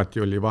 sul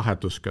alati oli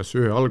vahetus kas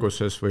öö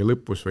alguses või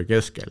lõpus või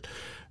keskel.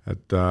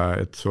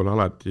 Et sul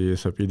alati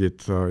sa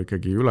pidid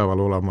ikkagi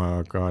üleval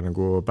olema ka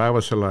nagu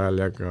päevasel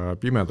ajal ja ka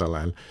pimedal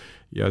ajal.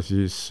 Ja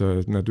siis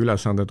need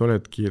ülesanded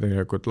olidki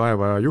tegelikult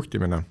laeva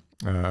juhtimine,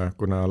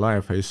 kuna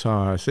laev ei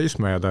saa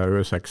seisma jääda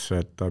ööseks,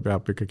 et ta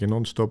peab ikkagi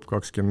non-stop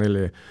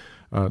 24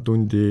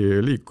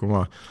 tundi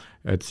liikuma,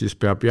 et siis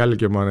peab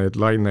jälgima neid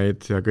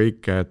laineid ja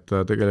kõike, et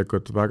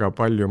tegelikult väga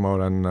palju ma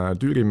olen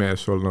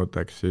tüürimees olnud,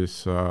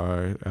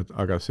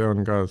 aga see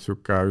on ka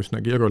siuke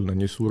üsna keeruline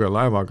nii suure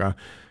laevaga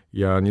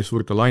ja nii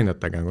suurte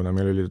lainetega, kuna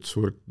meil olid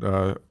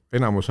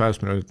enamus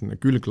ajast meil olid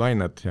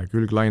külglained ja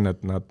külglained,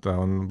 nad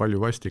on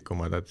palju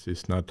vastikumad, et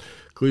siis nad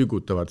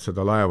kõigutavad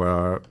seda laeva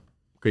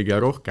kõige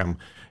rohkem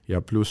ja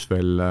pluss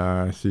veel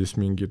siis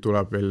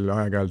tuleb veel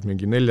aeg-ajalt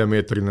mingi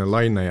 4-meetrine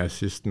laine ja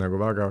siis nagu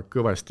väga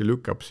kõvasti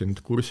lükkab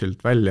sind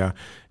kursilt välja,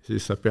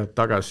 siis sa pead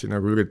tagasi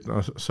nagu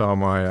üritama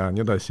saama ja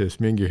nii edasi,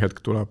 siis mingi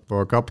hetk tuleb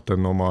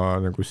kapten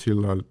oma nagu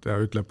sillalt ja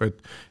ütleb, et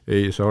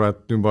ei, sa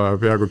oled juba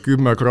peaaegu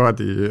 10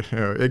 kraadi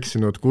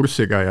eksinud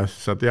kursiga ja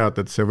sa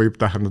tead, et see võib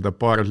tähendada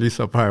paar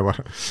lisapäeva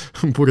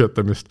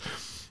purjetamist.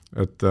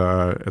 et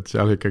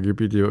seal ikkagi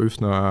pidi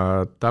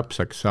üsna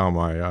täpseks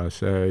saama ja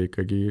see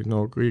ikkagi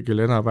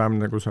kõigil enam-vähem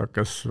nagu see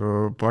hakkas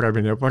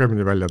paremini ja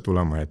paremini välja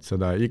tulema, et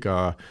seda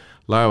iga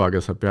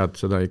laevaga sa pead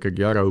seda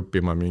ikkagi ära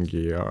õppima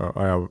mingi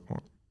aja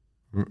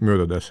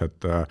möödudes,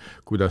 et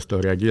kuidas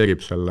ta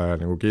reageerib selle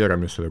nagu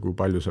keeramisele, kui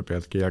palju sa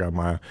pead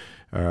keerama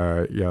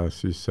ja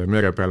siis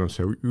mere peal on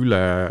see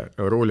üle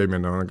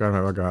roolimine on ka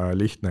väga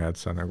lihtne,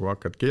 et sa nagu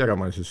hakkad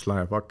keerama, siis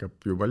laev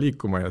hakkab juba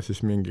liikuma ja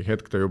siis mingi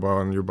hetk ta juba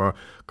on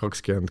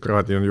 20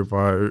 kraadi on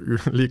juba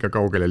liiga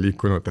kaugele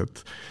liikunud,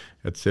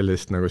 et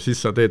sellist nagu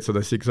siis sa teed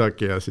seda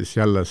siksaki ja siis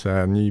jälle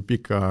see nii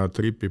pika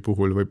tripi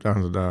puhul võib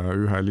tähendada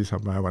ühe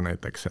lisapäeva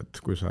näiteks,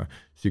 et kui sa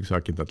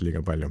siksakindad liiga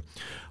palju.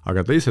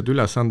 Aga teised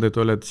ülesanded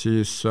olid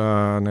siis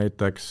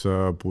näiteks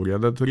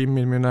purjede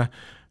trimmimine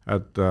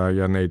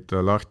ja neid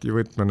lahti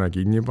võtmine,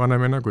 kinni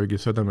panemine, kuigi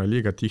seda me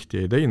liiga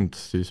tihti ei teinud,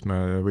 siis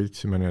me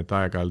võtsime need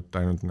aeg-ajalt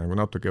ainult nagu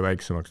natuke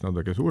väiksemaks,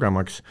 natuke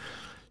suuremaks.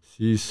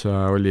 Siis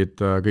olid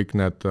kõik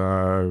need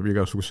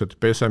igasugused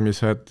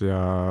pesemised ja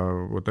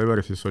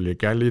whatever, siis oli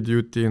galley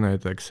duty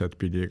näiteks, et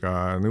pidi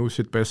ka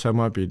nõusid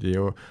pesema, pidi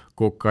ju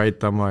kokku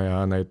aitama ja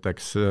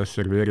näiteks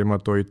serveerima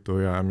toitu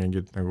ja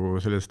mingid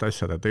nagu sellised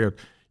asjad, et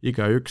tegelikult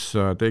igaüks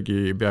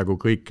tegi peaaegu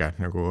kõike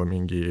nagu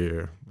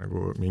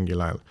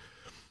mingil ajal.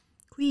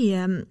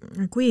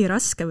 Kui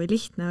raske või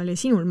lihtne oli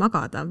sinul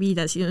magada,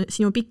 viida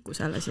sinu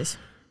pikkusele siis?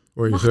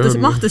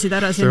 Mahtusid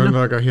ära sinna? See on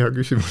väga hea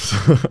küsimus.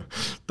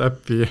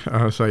 Täppi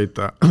said,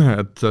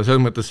 et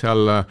selles mõttes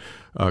seal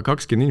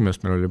 20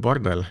 inimest meil oli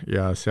pardel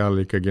ja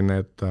seal ikkagi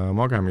need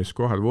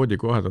magamiskohad,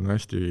 voodikohad on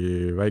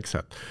hästi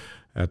väiksed.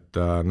 Et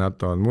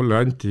nad on, mulle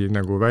anti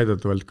nagu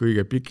väidetavalt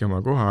kõige pikema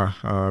koha,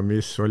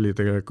 mis oli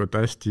tegelikult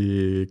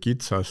hästi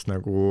kitsas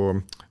nagu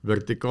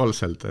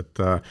vertikaalselt, et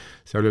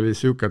seal oli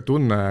siuke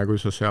tunne, kui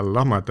sa seal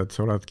lahmad, et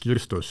sa oled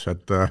kirstus,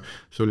 et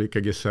sul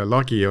ikkagi see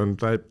lagi on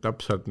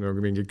täpselt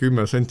nagu mingi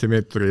 10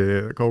 sentimeetri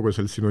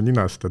kaugusel sinu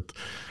ninast, et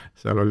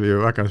seal oli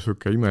väga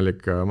siuke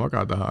imelik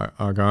magada,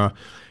 aga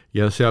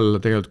ja seal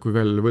tegelikult, kui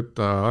veel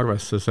võtta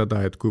arvesse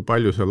seda, et kui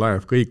palju see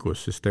laev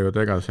kõikus, siis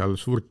tegelikult ega seal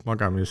suurt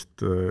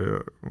magamist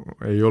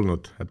ei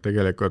olnud, et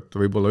tegelikult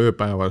võib-olla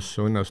ööpäevas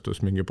õnnestus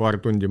mingi paar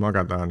tundi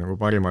magada nagu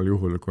parimal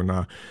juhul,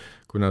 kuna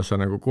sa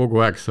nagu kogu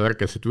aeg sa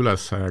ärkasid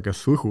üles ja kas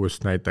õhus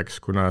näiteks,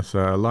 kuna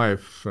see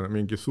laev,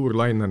 mingi suur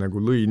laine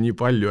nagu lõi nii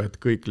palju, et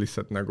kõik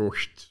lihtsalt nagu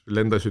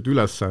lendasid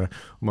üles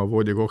oma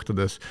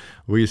voodikohtades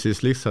või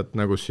siis lihtsalt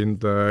nagu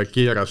sind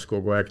keeras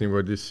kogu aeg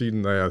niimoodi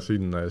sinna ja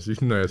sinna ja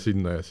sinna ja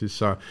sinna ja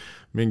siis sa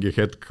mingi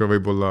hetk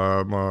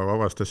võib-olla ma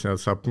avastasin,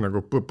 et saab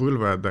nagu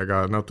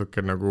põlvedega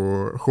natuke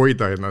nagu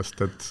hoida ennast,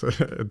 et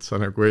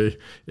sa nagu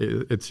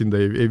et sind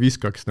ei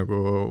viskaks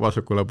nagu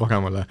vasakule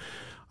paremale.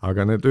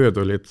 Aga need ööd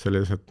olid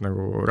sellised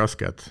nagu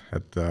rasked,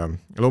 et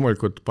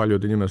loomulikult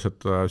paljud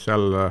inimesed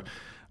seal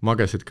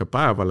magasid ka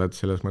päeval, et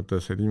selles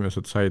mõttes, et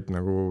inimesed said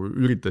nagu,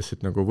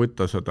 üritasid nagu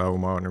võtta seda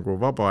oma nagu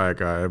vaba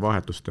aega ja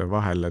vahetuste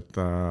vahel, et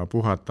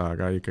puhata,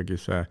 aga ikkagi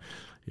see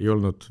ei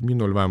olnud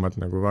minul vähemalt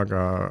nagu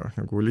väga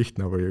nagu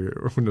lihtne või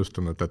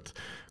õnnestunud, et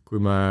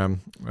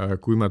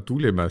kui me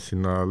tulime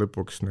sinna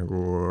lõpuks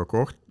nagu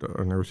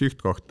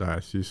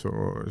sihtkohta, siis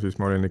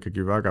ma olin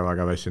ikkagi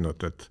väga-väga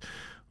väsinud, et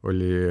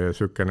oli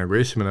siuke nagu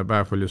esimene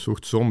päev oli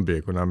suht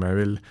zombi, kuna me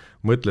veel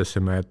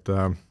mõtlesime, et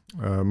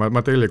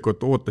ma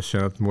tegelikult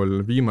ootasin, et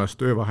mul viimast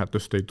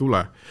öövahetust ei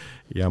tule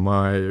ja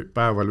ma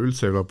päeval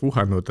üldse ei ole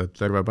puhanud, et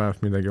terve päev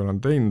midagi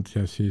olen teinud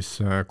ja siis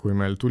kui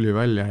meil tuli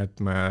välja,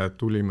 et me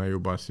tulime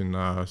juba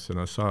sinna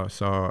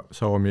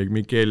Sao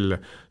Miguel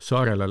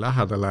saarele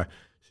lähedale,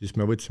 siis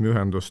me võtsime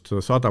ühendust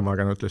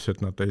sadamaga, nad ütlesid,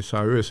 et nad ei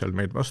saa öösel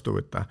meid vastu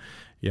võtta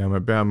ja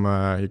me peame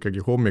ikkagi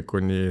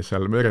hommikuni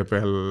seal mere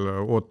peal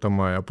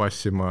ootama ja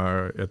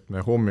passima, et me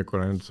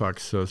hommikul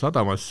saaks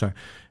sadamasse,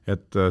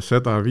 et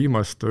seda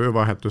viimast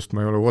öövahetust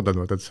ma ei ole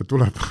oodanud, et see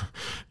tuleb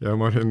ja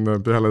ma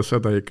olin peale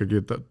seda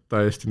ikkagi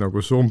täiesti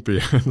nagu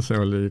zombi, see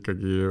oli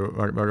ikkagi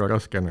väga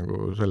raske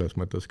nagu selles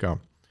mõttes ka.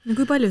 No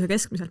kui palju sa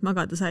keskmiselt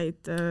magada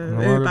said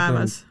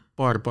ööpäevas?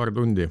 Paar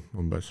tundi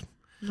umbes.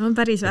 No on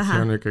päris vähe.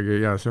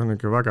 See on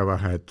ikka väga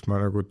vähe, et ma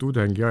nagu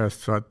tudengi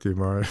ajast saati,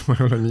 ma ei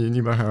ole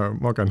nii vähe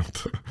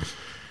maganud.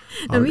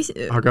 No,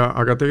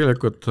 aga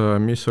tegelikult,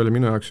 mis oli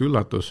minu jaoks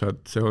üllatus, et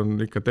see on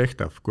ikka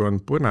tehtav, kui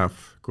on põnev,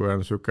 kui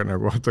on siuke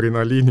nagu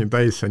adrenaliini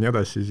täis ja nii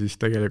edasi, siis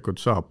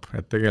tegelikult saab,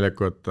 et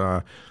tegelikult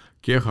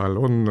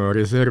kehal on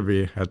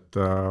reservi,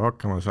 et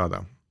hakkama saada.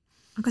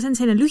 Aga see on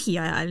selline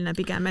lühiajaline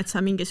pigem, et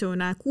sa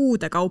mingisugune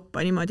kuude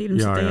kaupa niimoodi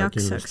ilmselt ei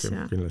jaksaks.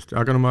 Kindlasti.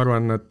 Aga no ma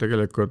arvan, et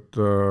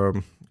tegelikult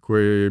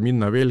kui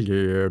minna veelgi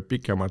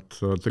pikemat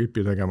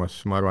tripi tegemas,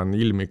 ma arvan,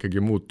 ilm ikkagi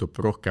muutub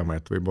rohkem,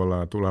 et võib-olla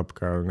tuleb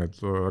ka need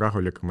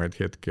rahulikumaid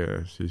hetke,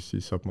 siis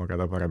saab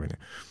magada paremini.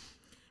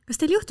 Kas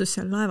teil juhtus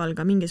seal laeval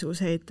ka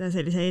mingisuguseid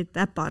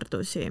selliseid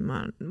äpardusi?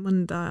 Ma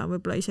mõnda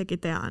võib-olla isegi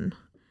tean.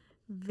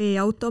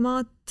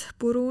 Veeautomaat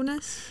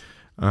purunes?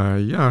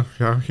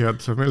 Head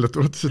sa meelde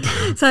tuletasid.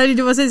 Sa olid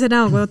juba sellise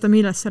näoga, oota,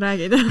 millest sa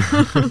räägid.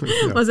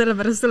 Ma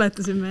sellepärast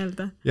tuletasin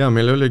meelde. Ja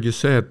meil oligi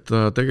see, et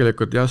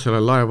tegelikult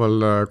sellel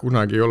laeval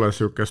kunagi ei ole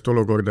sihukest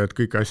olukorda, et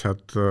kõik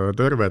asjad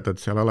terved, et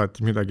seal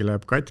alati midagi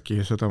läheb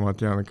katki. Seda ma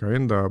tean ka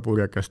enda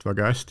purjekast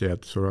väga hästi,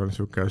 et sul on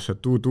sihuke see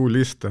to-do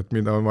list, et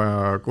mida on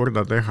vaja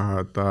korda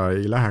teha, ta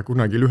ei lähe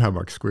kunagi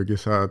lühemaks,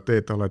 kuigi sa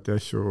teed alati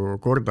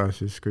asju korda,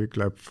 siis kõik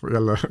läheb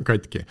jälle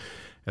katki.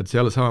 Et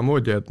seal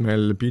samamoodi, et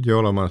meil pidi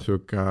olema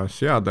sihuke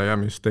seadaja,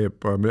 mis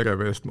teeb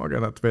mereveest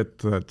magedat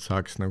vett, et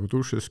saaks nagu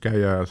dušis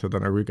käia ja seda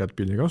nagu igat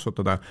pidi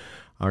kasutada,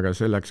 aga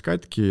see läks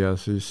katki ja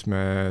siis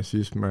me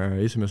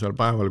esimesel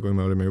päeval, kui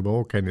me olime juba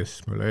ookeanis,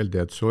 siis mulle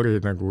öeldi, et sorry,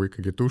 nagu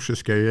ikkagi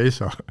dušis käia ei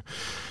saa.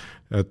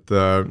 Et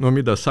no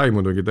mida sai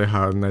muidugi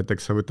teha,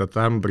 näiteks sa võtad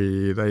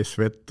ämbri täis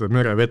vett,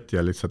 merevett ja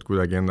lihtsalt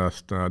kuidagi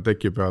ennast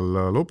teki peal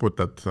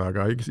loputad,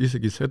 aga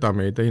isegi seda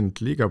me ei teinud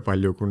liiga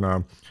palju,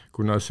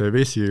 kuna see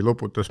vesi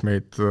loputas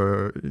meid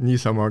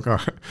niisama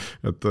ka,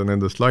 et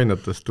nendest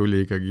lainetest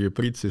tuli ikkagi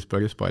pritsis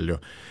päris palju.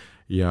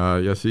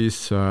 Ja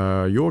siis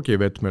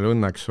joogivett meil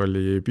õnneks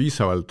oli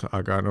piisavalt,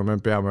 aga no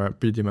me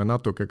pidime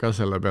natuke ka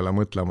selle peale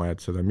mõtlema, et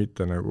seda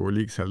mitte nagu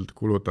liigselt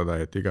kulutada,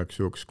 et igaks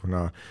juhuks,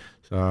 kuna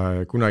sa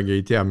kunagi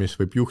ei tea, mis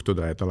võib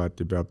juhtuda, et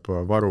alati peab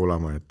varu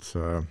olema, et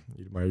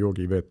ilma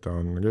joogivetta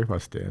on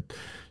kehvasti. Et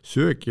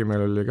sööki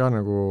meil oli ka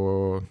nagu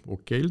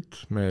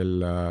okeilt,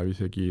 meil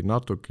isegi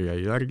natuke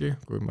jäi järgi,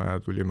 kui me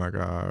tulime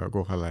ka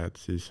kohale,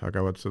 et siis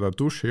aga seda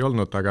duši ei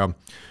olnud, aga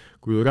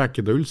kui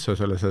rääkida üldse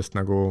sellisest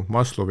nagu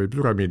Maslowi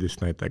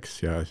püramiidist näiteks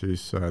ja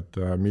siis, et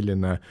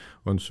milline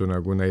on su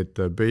nagu neid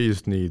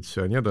base needs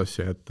ja nii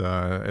edasi,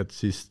 et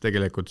siis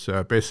tegelikult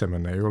see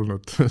pesemine ei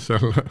olnud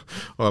seal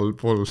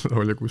allpool,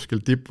 oli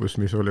kuskil tipus,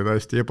 mis oli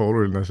täiesti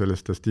ebaoluline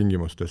sellistes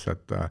tingimustes,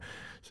 et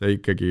see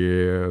ikkagi,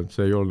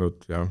 see ei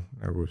olnud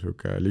nagu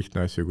sihuke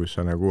lihtne asi, kus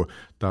sa nagu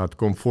tahad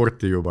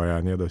komforti juba ja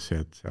nii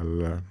edasi, et seal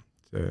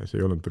see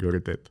ei olnud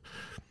prioriteet.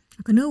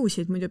 Aga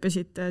nõusid muidu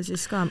pesite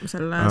siis ka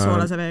selle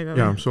soolase veega?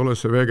 Jah,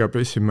 soolase veega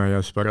pesime ja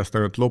siis pärast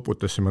ainult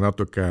loputasime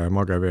natuke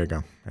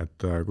mageveega.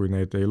 Et kui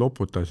neid ei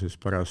loputa, siis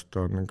pärast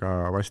on ka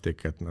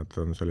vastik, et nad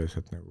on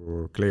sellised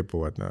nagu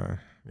kleepuvad ja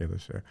nii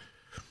edasi.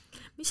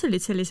 Mis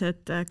olid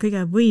sellised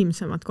kõige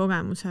võimsamad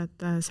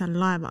kogemused seal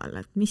laeval?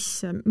 Et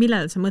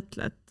millele sa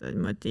mõtled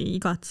niimoodi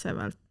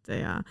igatsevalt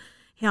ja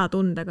hea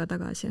tundega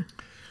tagasi?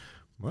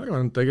 Ma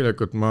arvan, et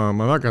tegelikult ma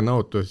väga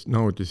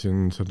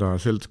nautisin seda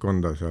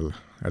seltskonda seal,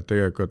 et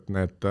tegelikult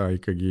need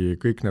ikkagi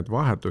kõik need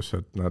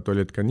vahetused, nad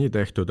olid ka nii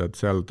tehtud, et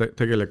seal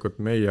tegelikult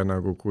meie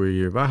nagu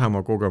kui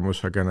vähema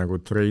kogemusega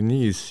nagu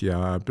trainees ja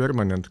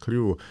permanent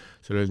crew,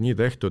 seal oli nii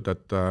tehtud,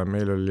 et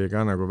meil oli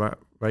ka nagu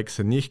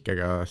väikse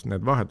nihkega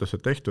need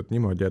vahetused tehtud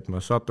niimoodi, et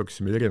me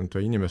satuksime erinevate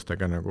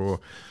inimestega nagu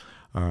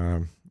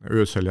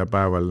öösel ja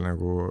päeval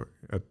nagu,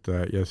 et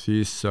ja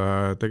siis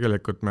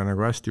tegelikult me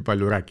nagu hästi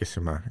palju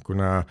rääkisime,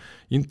 kuna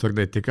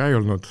interneti ka ei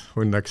olnud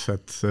õnneks,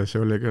 et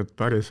see oli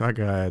päris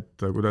äge,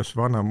 et kuidas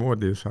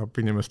vanamoodi saab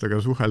inimestega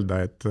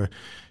suhelda, et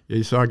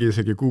ei saagi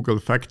isegi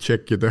Google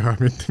fact-checki teha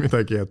mitte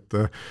midagi,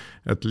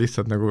 et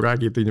lihtsalt nagu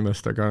räägid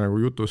inimestega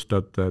nagu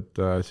jutustad,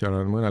 et seal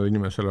on mõnel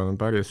inimesel on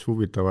päris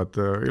huvitavad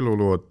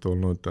elulood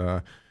olnud,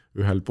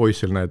 ühel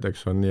poisil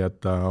näiteks on nii, et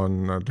ta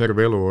on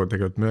terve elu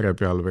tegelikult mere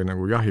peal või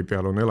nagu jahi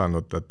peal on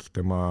elanud, et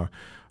tema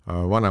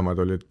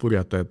vanemad olid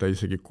purjetajad, ta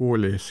isegi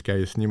koolis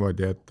käis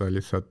niimoodi, et ta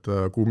lihtsalt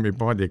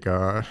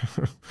kummipaadiga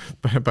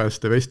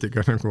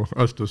päästevestiga nagu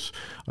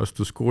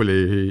astus kooli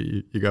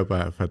iga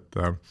päev,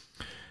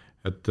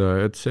 et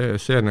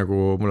see nagu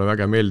mulle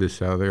väga meeldis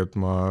ja tegelikult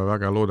ma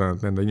väga loodan,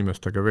 et nende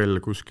inimestega veel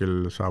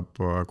kuskil saab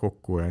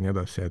kokku ja nii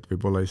edasi, et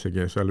võib-olla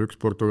isegi seal üks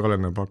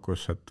portugalene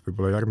pakkus, et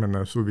võib-olla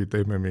järgmine suvi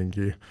teeme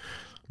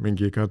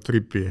mingi ka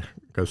tripi,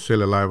 kas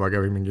selle laevaga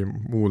või mingi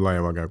muu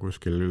laevaga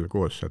kuskil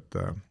koos, et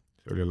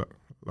see oli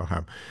lahe.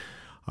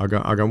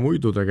 Aga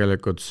muidu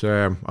tegelikult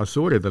see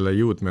Asooridele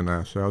jõudmine,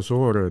 see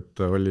Asoorid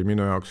oli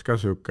minu jaoks ka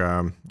sihuke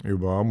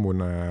juba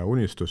ammune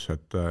unistus,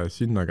 et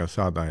sinna ka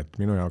saada, et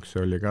minu jaoks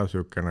see oli ka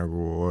sihuke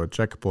nagu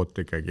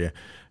jackpot ikkagi,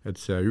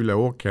 et see üle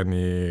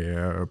ookeani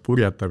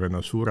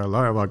purjetamine suure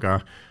laevaga,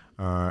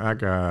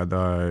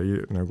 ägeda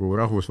nagu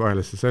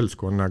rahvusvahelise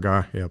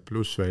seltskonnaga ja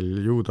pluss veel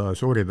jõuda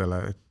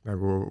Asooridele, et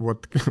nagu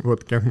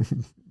what can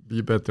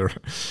be better.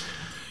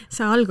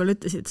 Sa algul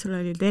ütlesid, sul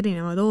olid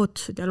erinevad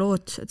ootused ja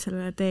lootused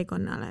sellele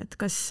teekonnale, et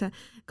kas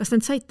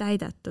need said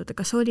täidetud,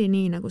 kas oli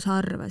nii, nagu sa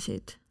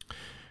arvasid?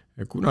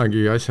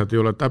 Kunagi asjad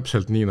ei ole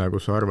täpselt nii, nagu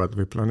sa arvad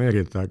või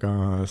planeerid, aga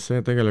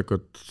see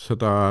tegelikult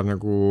seda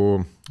nagu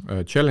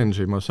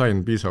challenge'i ma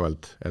sain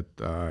piisavalt,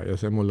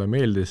 ja see mulle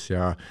meeldis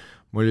ja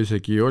mul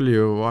isegi oli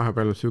ju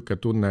vahepeal sihuke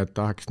tunne, et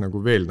tahaks nagu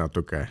veel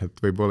natuke,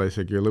 et võib-olla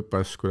isegi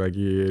lõppes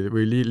kuidagi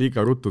või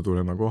liiga ruttu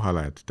tulema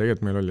kohale, et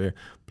tegelikult meil oli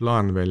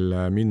plaan veel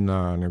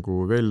minna nagu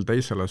veel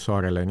teisele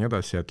saarele ja nii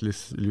edasi, et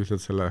lihtsalt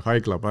selle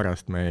haigla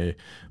pärast me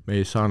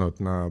ei saanud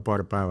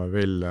paar päeva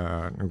veel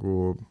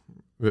nagu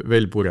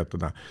veel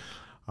purjetada.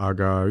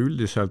 aga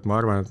üldiselt ma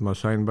arvan, et ma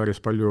sain päris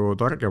palju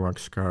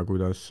targemaks ka,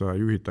 kuidas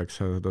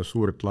juhitakse seda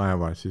suurt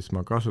laeva, siis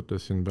ma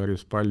kasutasin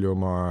päris palju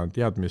oma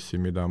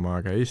teadmisi, mida ma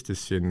ka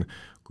Eestis siin,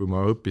 kui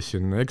ma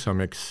õppisin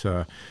eksamiks,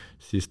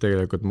 siis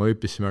tegelikult me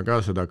õppisime ka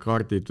seda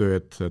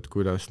kaarditööd, et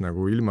kuidas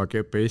nagu ilma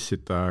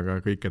GPS-ita aga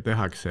kõike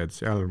tehakse, et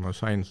seal ma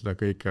sain seda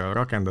kõike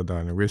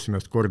rakendada nagu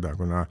esimest korda,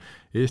 kuna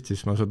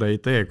Eestis ma seda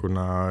ei tee,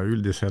 kuna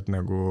üldiselt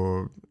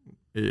nagu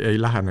ei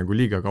lähe nagu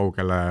liiga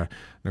kaugele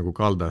nagu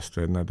kaldast,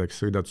 et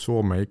näiteks sõidad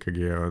Soome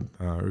ikkagi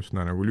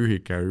üsna nagu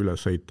lühike üle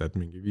sõita, et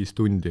mingi 5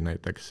 tundi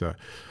näiteks.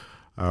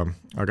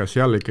 Aga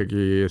seal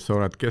ikkagi sa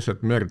oled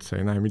keset merd, sa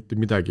ei näe mitte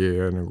midagi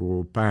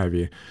nagu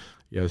päevi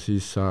ja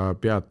siis sa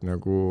pead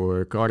nagu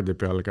kaardi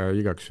peal ka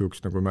igaks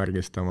juhuks nagu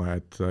märgistama,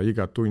 et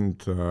iga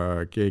tund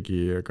keegi,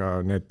 ka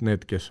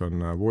need, kes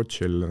on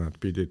watchil, nad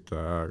pidid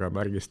ka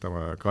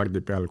märgistama kaardi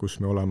peal, kus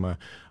me oleme,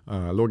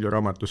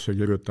 logiraamatusse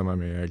kirjutama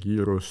meie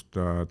kiirust,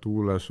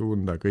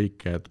 tuulesuunda,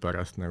 kõike, et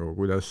pärast nagu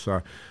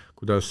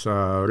kuidas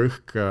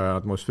rõhk,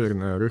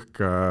 atmosfäärne rõhk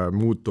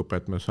muutub,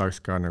 et me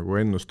saaks ka nagu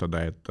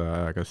ennustada, et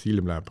kas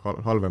ilm läheb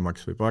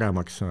halvemaks või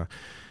paremaks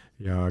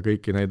ja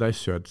kõiki neid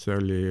asju, et see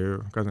oli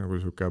ka nagu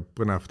selline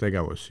põnev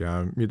tegevus ja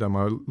mida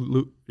ma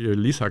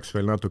lisaks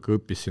veel natuke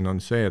õppisin, on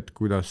see, et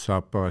kuidas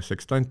saab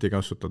sekstanti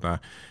kasutada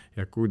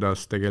ja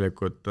kuidas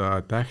tegelikult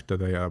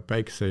tähtede ja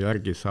päikse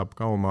järgi saab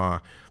ka oma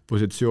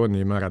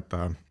positsiooni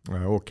määrata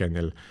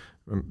ookeanil.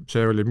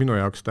 See oli minu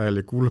jaoks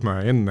täielik ulme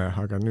enne,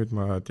 aga nüüd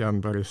ma tean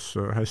päris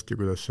hästi,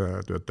 kuidas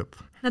see töötab.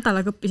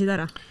 Nädalaga õppisid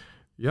ära?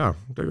 Jaa,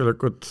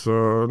 tegelikult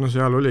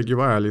seal oligi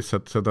vaja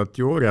lihtsalt seda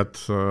teooriat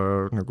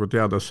nagu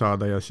teada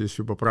saada ja siis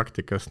juba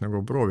praktikas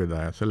nagu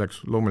proovida ja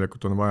selleks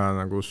loomulikult on vaja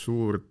nagu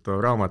suurt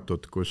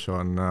raamatut, kus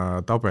on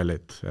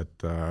tabelid,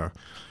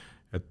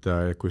 et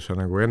kui sa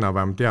nagu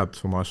enam-vähem tead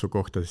oma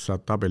asukohta, siis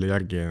saad tabeli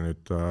järgi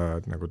nüüd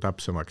nagu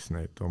täpsemaks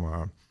neid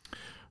oma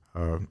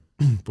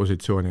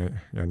positsiooni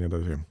ja nii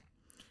edasi.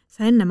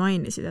 Sa enne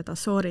mainisid, et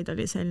Asoorid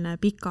oli selline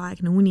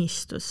pikaaegne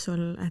unistus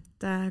sul,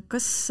 et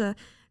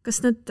kas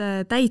need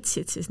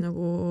täitsid siis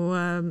nagu,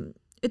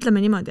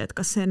 ütleme niimoodi, et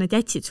kas need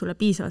jätsid sulle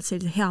piisavalt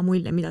sellise hea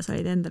mulje, mida sa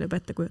olid endale juba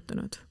ette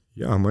kujutanud?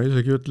 Jaa, ma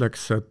isegi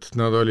ütleks, et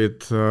nad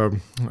olid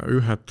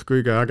ühed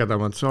kõige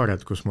ägedamad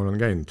saared, kus mul on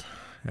käinud.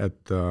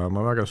 Et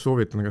ma väga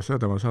soovitan ka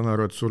seda, ma saan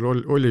aru, et sul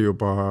oli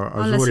juba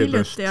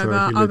Asooridest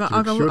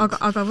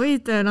aga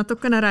võid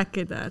natukene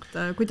rääkida,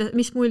 et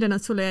mis mulje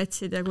nad sulle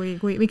jätsid ja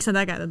miks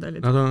nad ägedad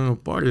olid? Nad on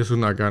paari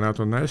sõnaga,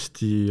 nad on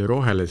hästi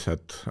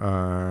rohelised,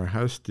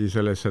 hästi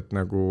sellised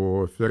nagu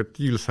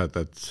fertiilsed,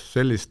 et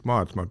sellist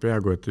maad ma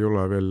peaaegu et ei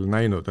ole veel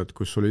näinud, et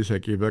kus sul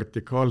isegi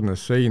vertikaalne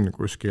sein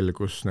kuskil,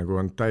 kus nagu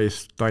on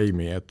täis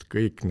taimi, et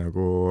kõik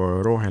nagu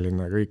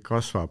roheline, kõik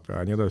kasvab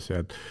ja nii edasi,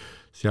 et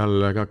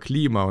seal ka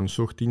kliima on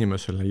suht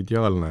inimesele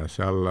ideaalne,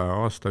 seal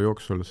aasta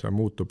jooksul see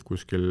muutub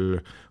kuskil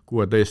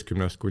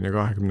 16 kuni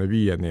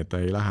 25, nii et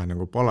ta ei lähe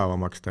nagu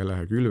palavamaks, ta ei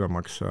lähe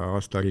külvemaks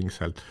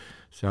aastaringselt.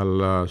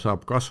 Seal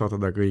saab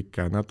kasvatada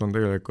kõike, nad on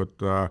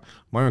tegelikult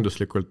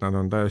majanduslikult, nad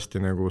on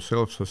täiesti nagu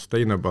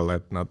self-sustainable,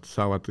 et nad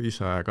saavad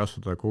ise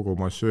kasvatada kogu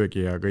oma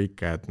söögi ja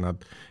kõike, et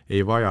nad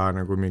ei vaja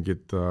nagu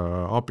mingit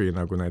abi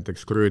nagu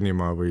näiteks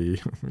Gröönimaa või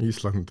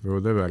Island või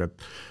whatever,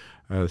 et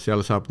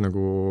seal saab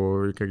nagu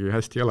ikkagi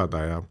hästi elada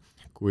ja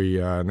kui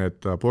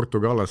need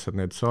portugallased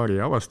need saari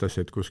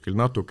avastasid kuskil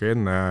natuke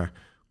enne,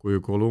 kui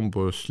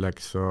Columbus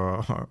läks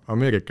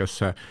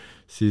Ameerikasse,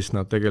 siis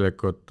nad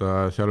tegelikult,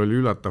 seal oli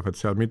üllatav, et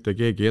seal mitte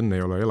keegi enne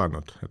ei ole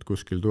elanud, et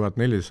kuskil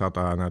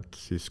 1400 nad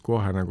siis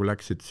kohe nagu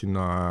läksid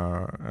sinna,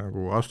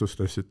 nagu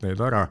astustasid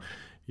neid ära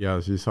ja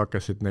siis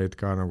hakkasid neid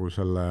ka nagu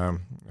selle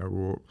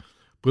nagu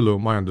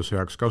põllumajanduse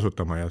jaoks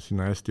kasutama ja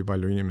sinna hästi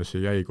palju inimesi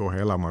jäi kohe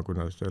elama,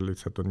 kuna see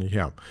lihtsalt on nii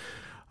hea.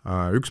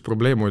 Üks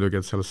probleem muidugi,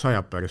 et seal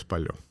sajab päris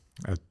palju,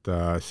 et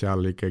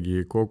seal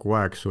ikkagi kogu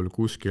aeg sul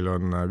kuskil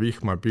on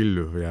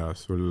vihmapilv ja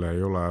sul ei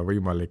ole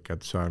võimalik,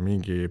 et sa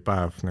mingi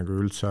päev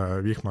nagu üldse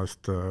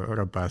vihmast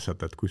ära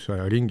pääsed, et kui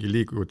sa ringi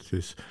liigud,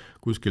 siis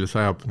kuskil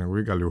sajab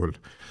nagu igal juhul.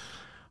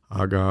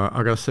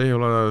 Aga see ei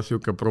ole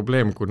selline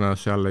probleem, kuna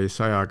seal ei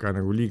saja ka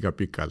nagu liiga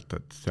pikalt,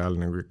 et seal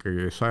nagu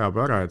ikkagi sajab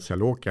ära, et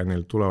seal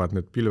ookeanil tulevad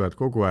need pilved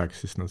kogu aeg,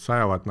 siis nad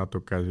sajavad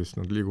natuke, siis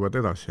nad liiguvad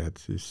edasi,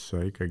 et siis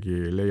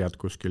ikkagi leiad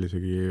kuskil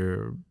isegi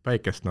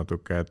päikest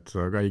natuke, et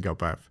ka iga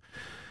päev.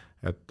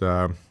 Et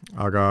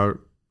aga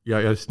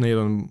ja siis neid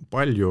on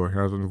palju,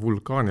 nad on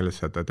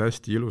vulkaanilised, et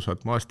hästi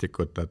ilusad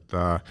maastikud,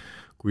 et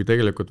kui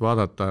tegelikult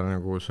vaadata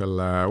nagu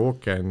selle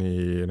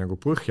ookeani nagu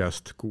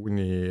põhjast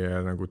kuni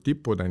nagu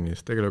tippudeni,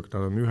 siis tegelikult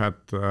nad on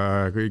ühed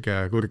kõige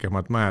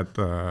kõrgemad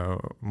mäed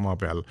maa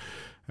peal.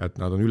 Et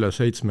nad on üle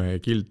 7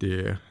 kildi,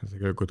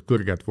 tegelikult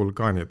kõrged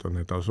vulkaanid on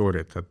need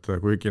Asoorid, et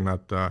kuigi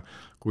nad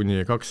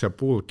kuni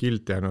 2,5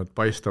 kilti ainult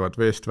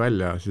paistavad veest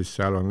välja, siis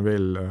seal on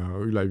veel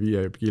üle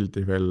 5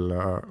 kildi veel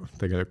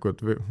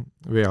tegelikult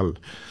vee all.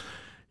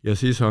 Ja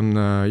siis on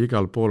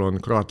igal pool on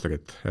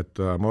kraatlerid,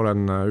 et ma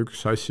olen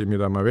üks asi,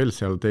 mida ma veel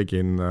seal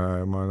tegin,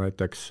 ma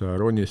näiteks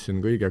ronisin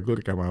kõige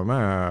kõrgema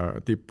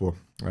mäe tippu,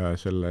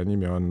 selle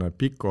nimi on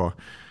Pico,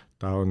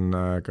 ta on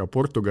ka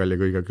Portugali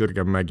kõige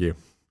kõrgem mägi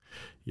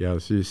ja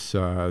siis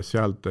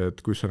sealt,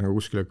 et kui sa nagu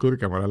kuskile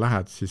kõrgemale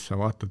lähed, siis sa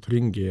vaatad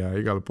ringi ja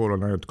igal pool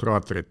on ainult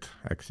kraatrid,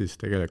 ehk siis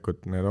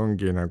tegelikult need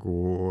ongi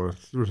nagu,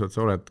 sisuliselt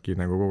sa oledki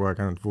nagu kogu aeg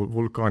ainult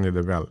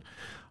vulkaanide peal,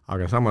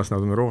 aga samas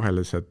nad on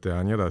rohelised ja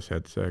nii edasi,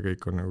 et see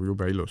kõik on nagu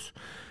jube ilus.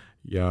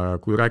 Ja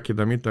kui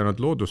rääkida mitte ainult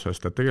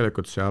loodusest, et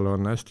tegelikult seal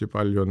on hästi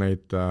palju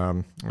neid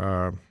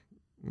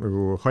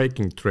nagu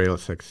hiking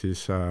trails, ehk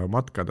siis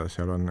matkada,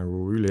 seal on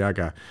nagu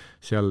üliäge.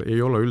 Seal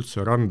ei ole üldse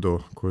randu,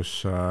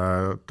 kus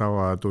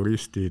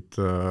tavaturistid,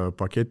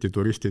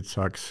 paketituristid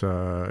saaks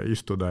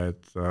istuda,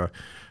 et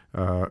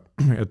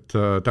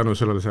tänu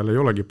sellele seal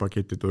ei olegi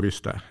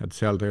paketituriste, et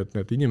seal tegelikult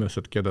need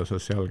inimesed, keda sa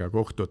seal ka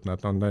kohtud,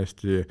 nad on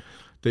täiesti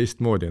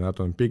teistmoodi, nad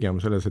on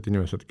pigem sellised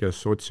inimesed,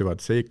 kes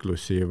otsivad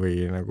seiklusi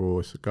või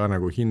nagu ka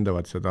nagu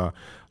hindavad seda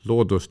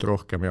loodust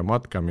rohkem ja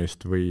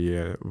matkamist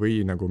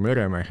või nagu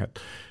meremehed.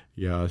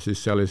 Ja siis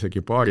seal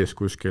isegi baaris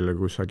kuskil,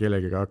 kus sa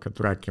kellegiga hakkad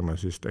rääkima,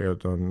 siis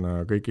tegelikult on,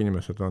 kõik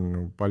inimesed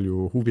on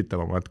palju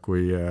huvitavamad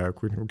kui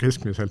nagu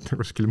keskmiselt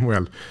kuskil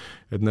mujal.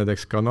 Et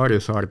näiteks Kanaari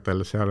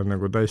saartel seal on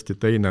nagu täiesti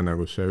teine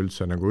nagu see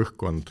üldse nagu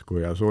õhkkond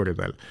kui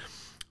Asooridel.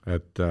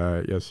 Et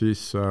ja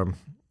siis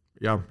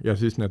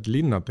need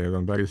linnad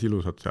on päris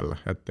ilusad seal,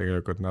 et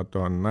tegelikult nad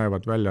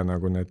näevad välja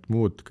nagu need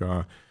muud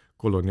ka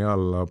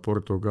koloniaal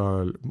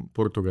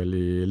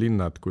Portugali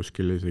linnad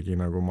kuskil isegi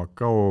nagu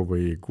Macao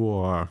või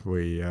Goa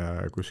või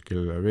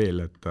kuskil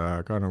veel, et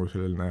ka nagu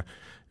selline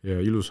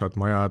ilusad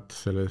majad,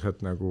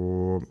 sellised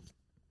nagu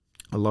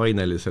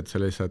lainelised,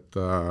 sellised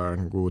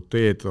nagu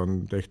teed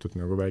on tehtud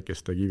nagu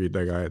väikeste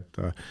kividega,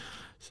 et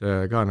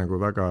see ka nagu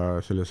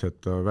väga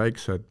sellised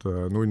väiksed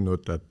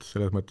nunnud, et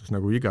selles mõttes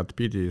nagu igat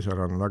pidi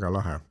seal on väga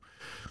lahe.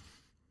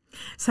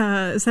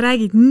 Sa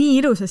räägid nii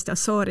ilusasti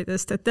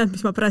Asooridest, et tead,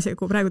 mis ma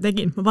praegu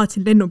tegin? Ma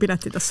vaatasin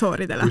lennupiletid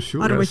Asooridele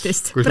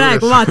arvutist.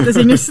 Praegu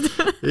vaatasin just.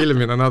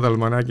 Eelmine nädal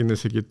ma nägin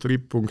isegi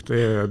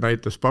trip.ee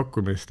näites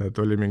pakkumist, et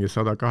oli mingi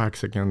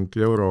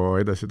 180 €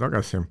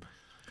 edasi-tagasi.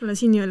 Kuule,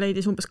 siin ju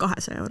leidis umbes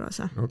 200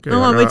 €. Okay,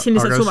 no ma võtsin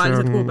lihtsalt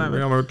suvalised kuupäevad.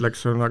 Ja ma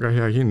ütleks, see on väga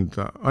hea hind.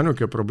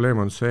 Ainuke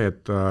probleem on see,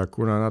 et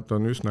kuna nad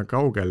on üsna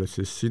kaugel,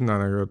 siis sinna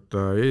nagu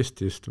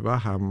Eestist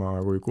vähem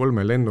kui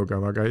 3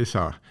 lennuga väga ei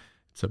saa.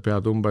 Sa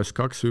pead umbes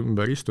 2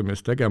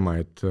 ümberistumist tegema,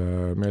 et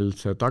meil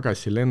see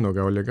tagasi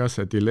lennuga oli ka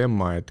see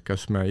dilemma, et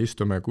kas me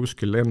istume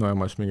kuskil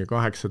lennujaamas mingi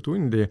 8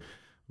 tundi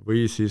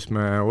või siis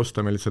me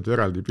ostame lihtsalt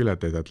eraldi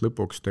pileteid, et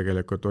lõpuks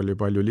tegelikult oli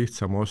palju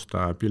lihtsam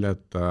osta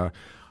pilet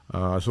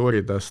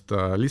Asooridest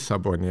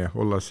Lissaboni,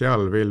 olla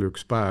seal veel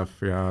üks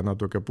päev ja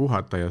natuke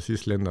puhata ja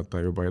siis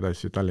lennata juba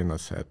edasi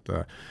Tallinnasse, et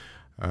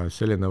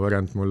selline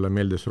variant mulle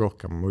meeldis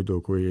rohkem,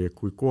 muidu kui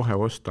kohe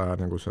osta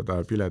nagu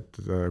seda pilet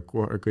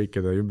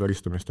kõikide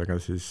ümberistumistega,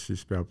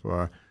 siis peab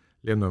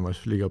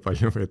lennujaamas liiga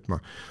palju võtma.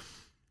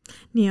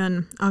 Nii on,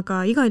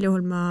 aga igal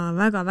juhul ma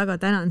väga-väga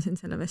tänan sind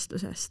selle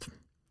vestluse eest.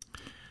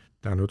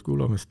 Tänud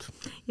kuulamast.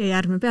 Ja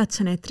järgmine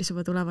peatuse on eetris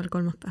juba tuleval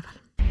kolmapäeval.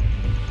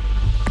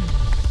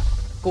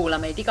 Kuula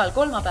meid igal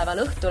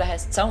kolmapäeval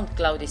Õhtulehest,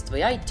 SoundCloudist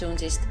või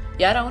iTunesist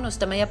ja ära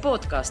unusta meie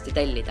podcasti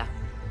tellida.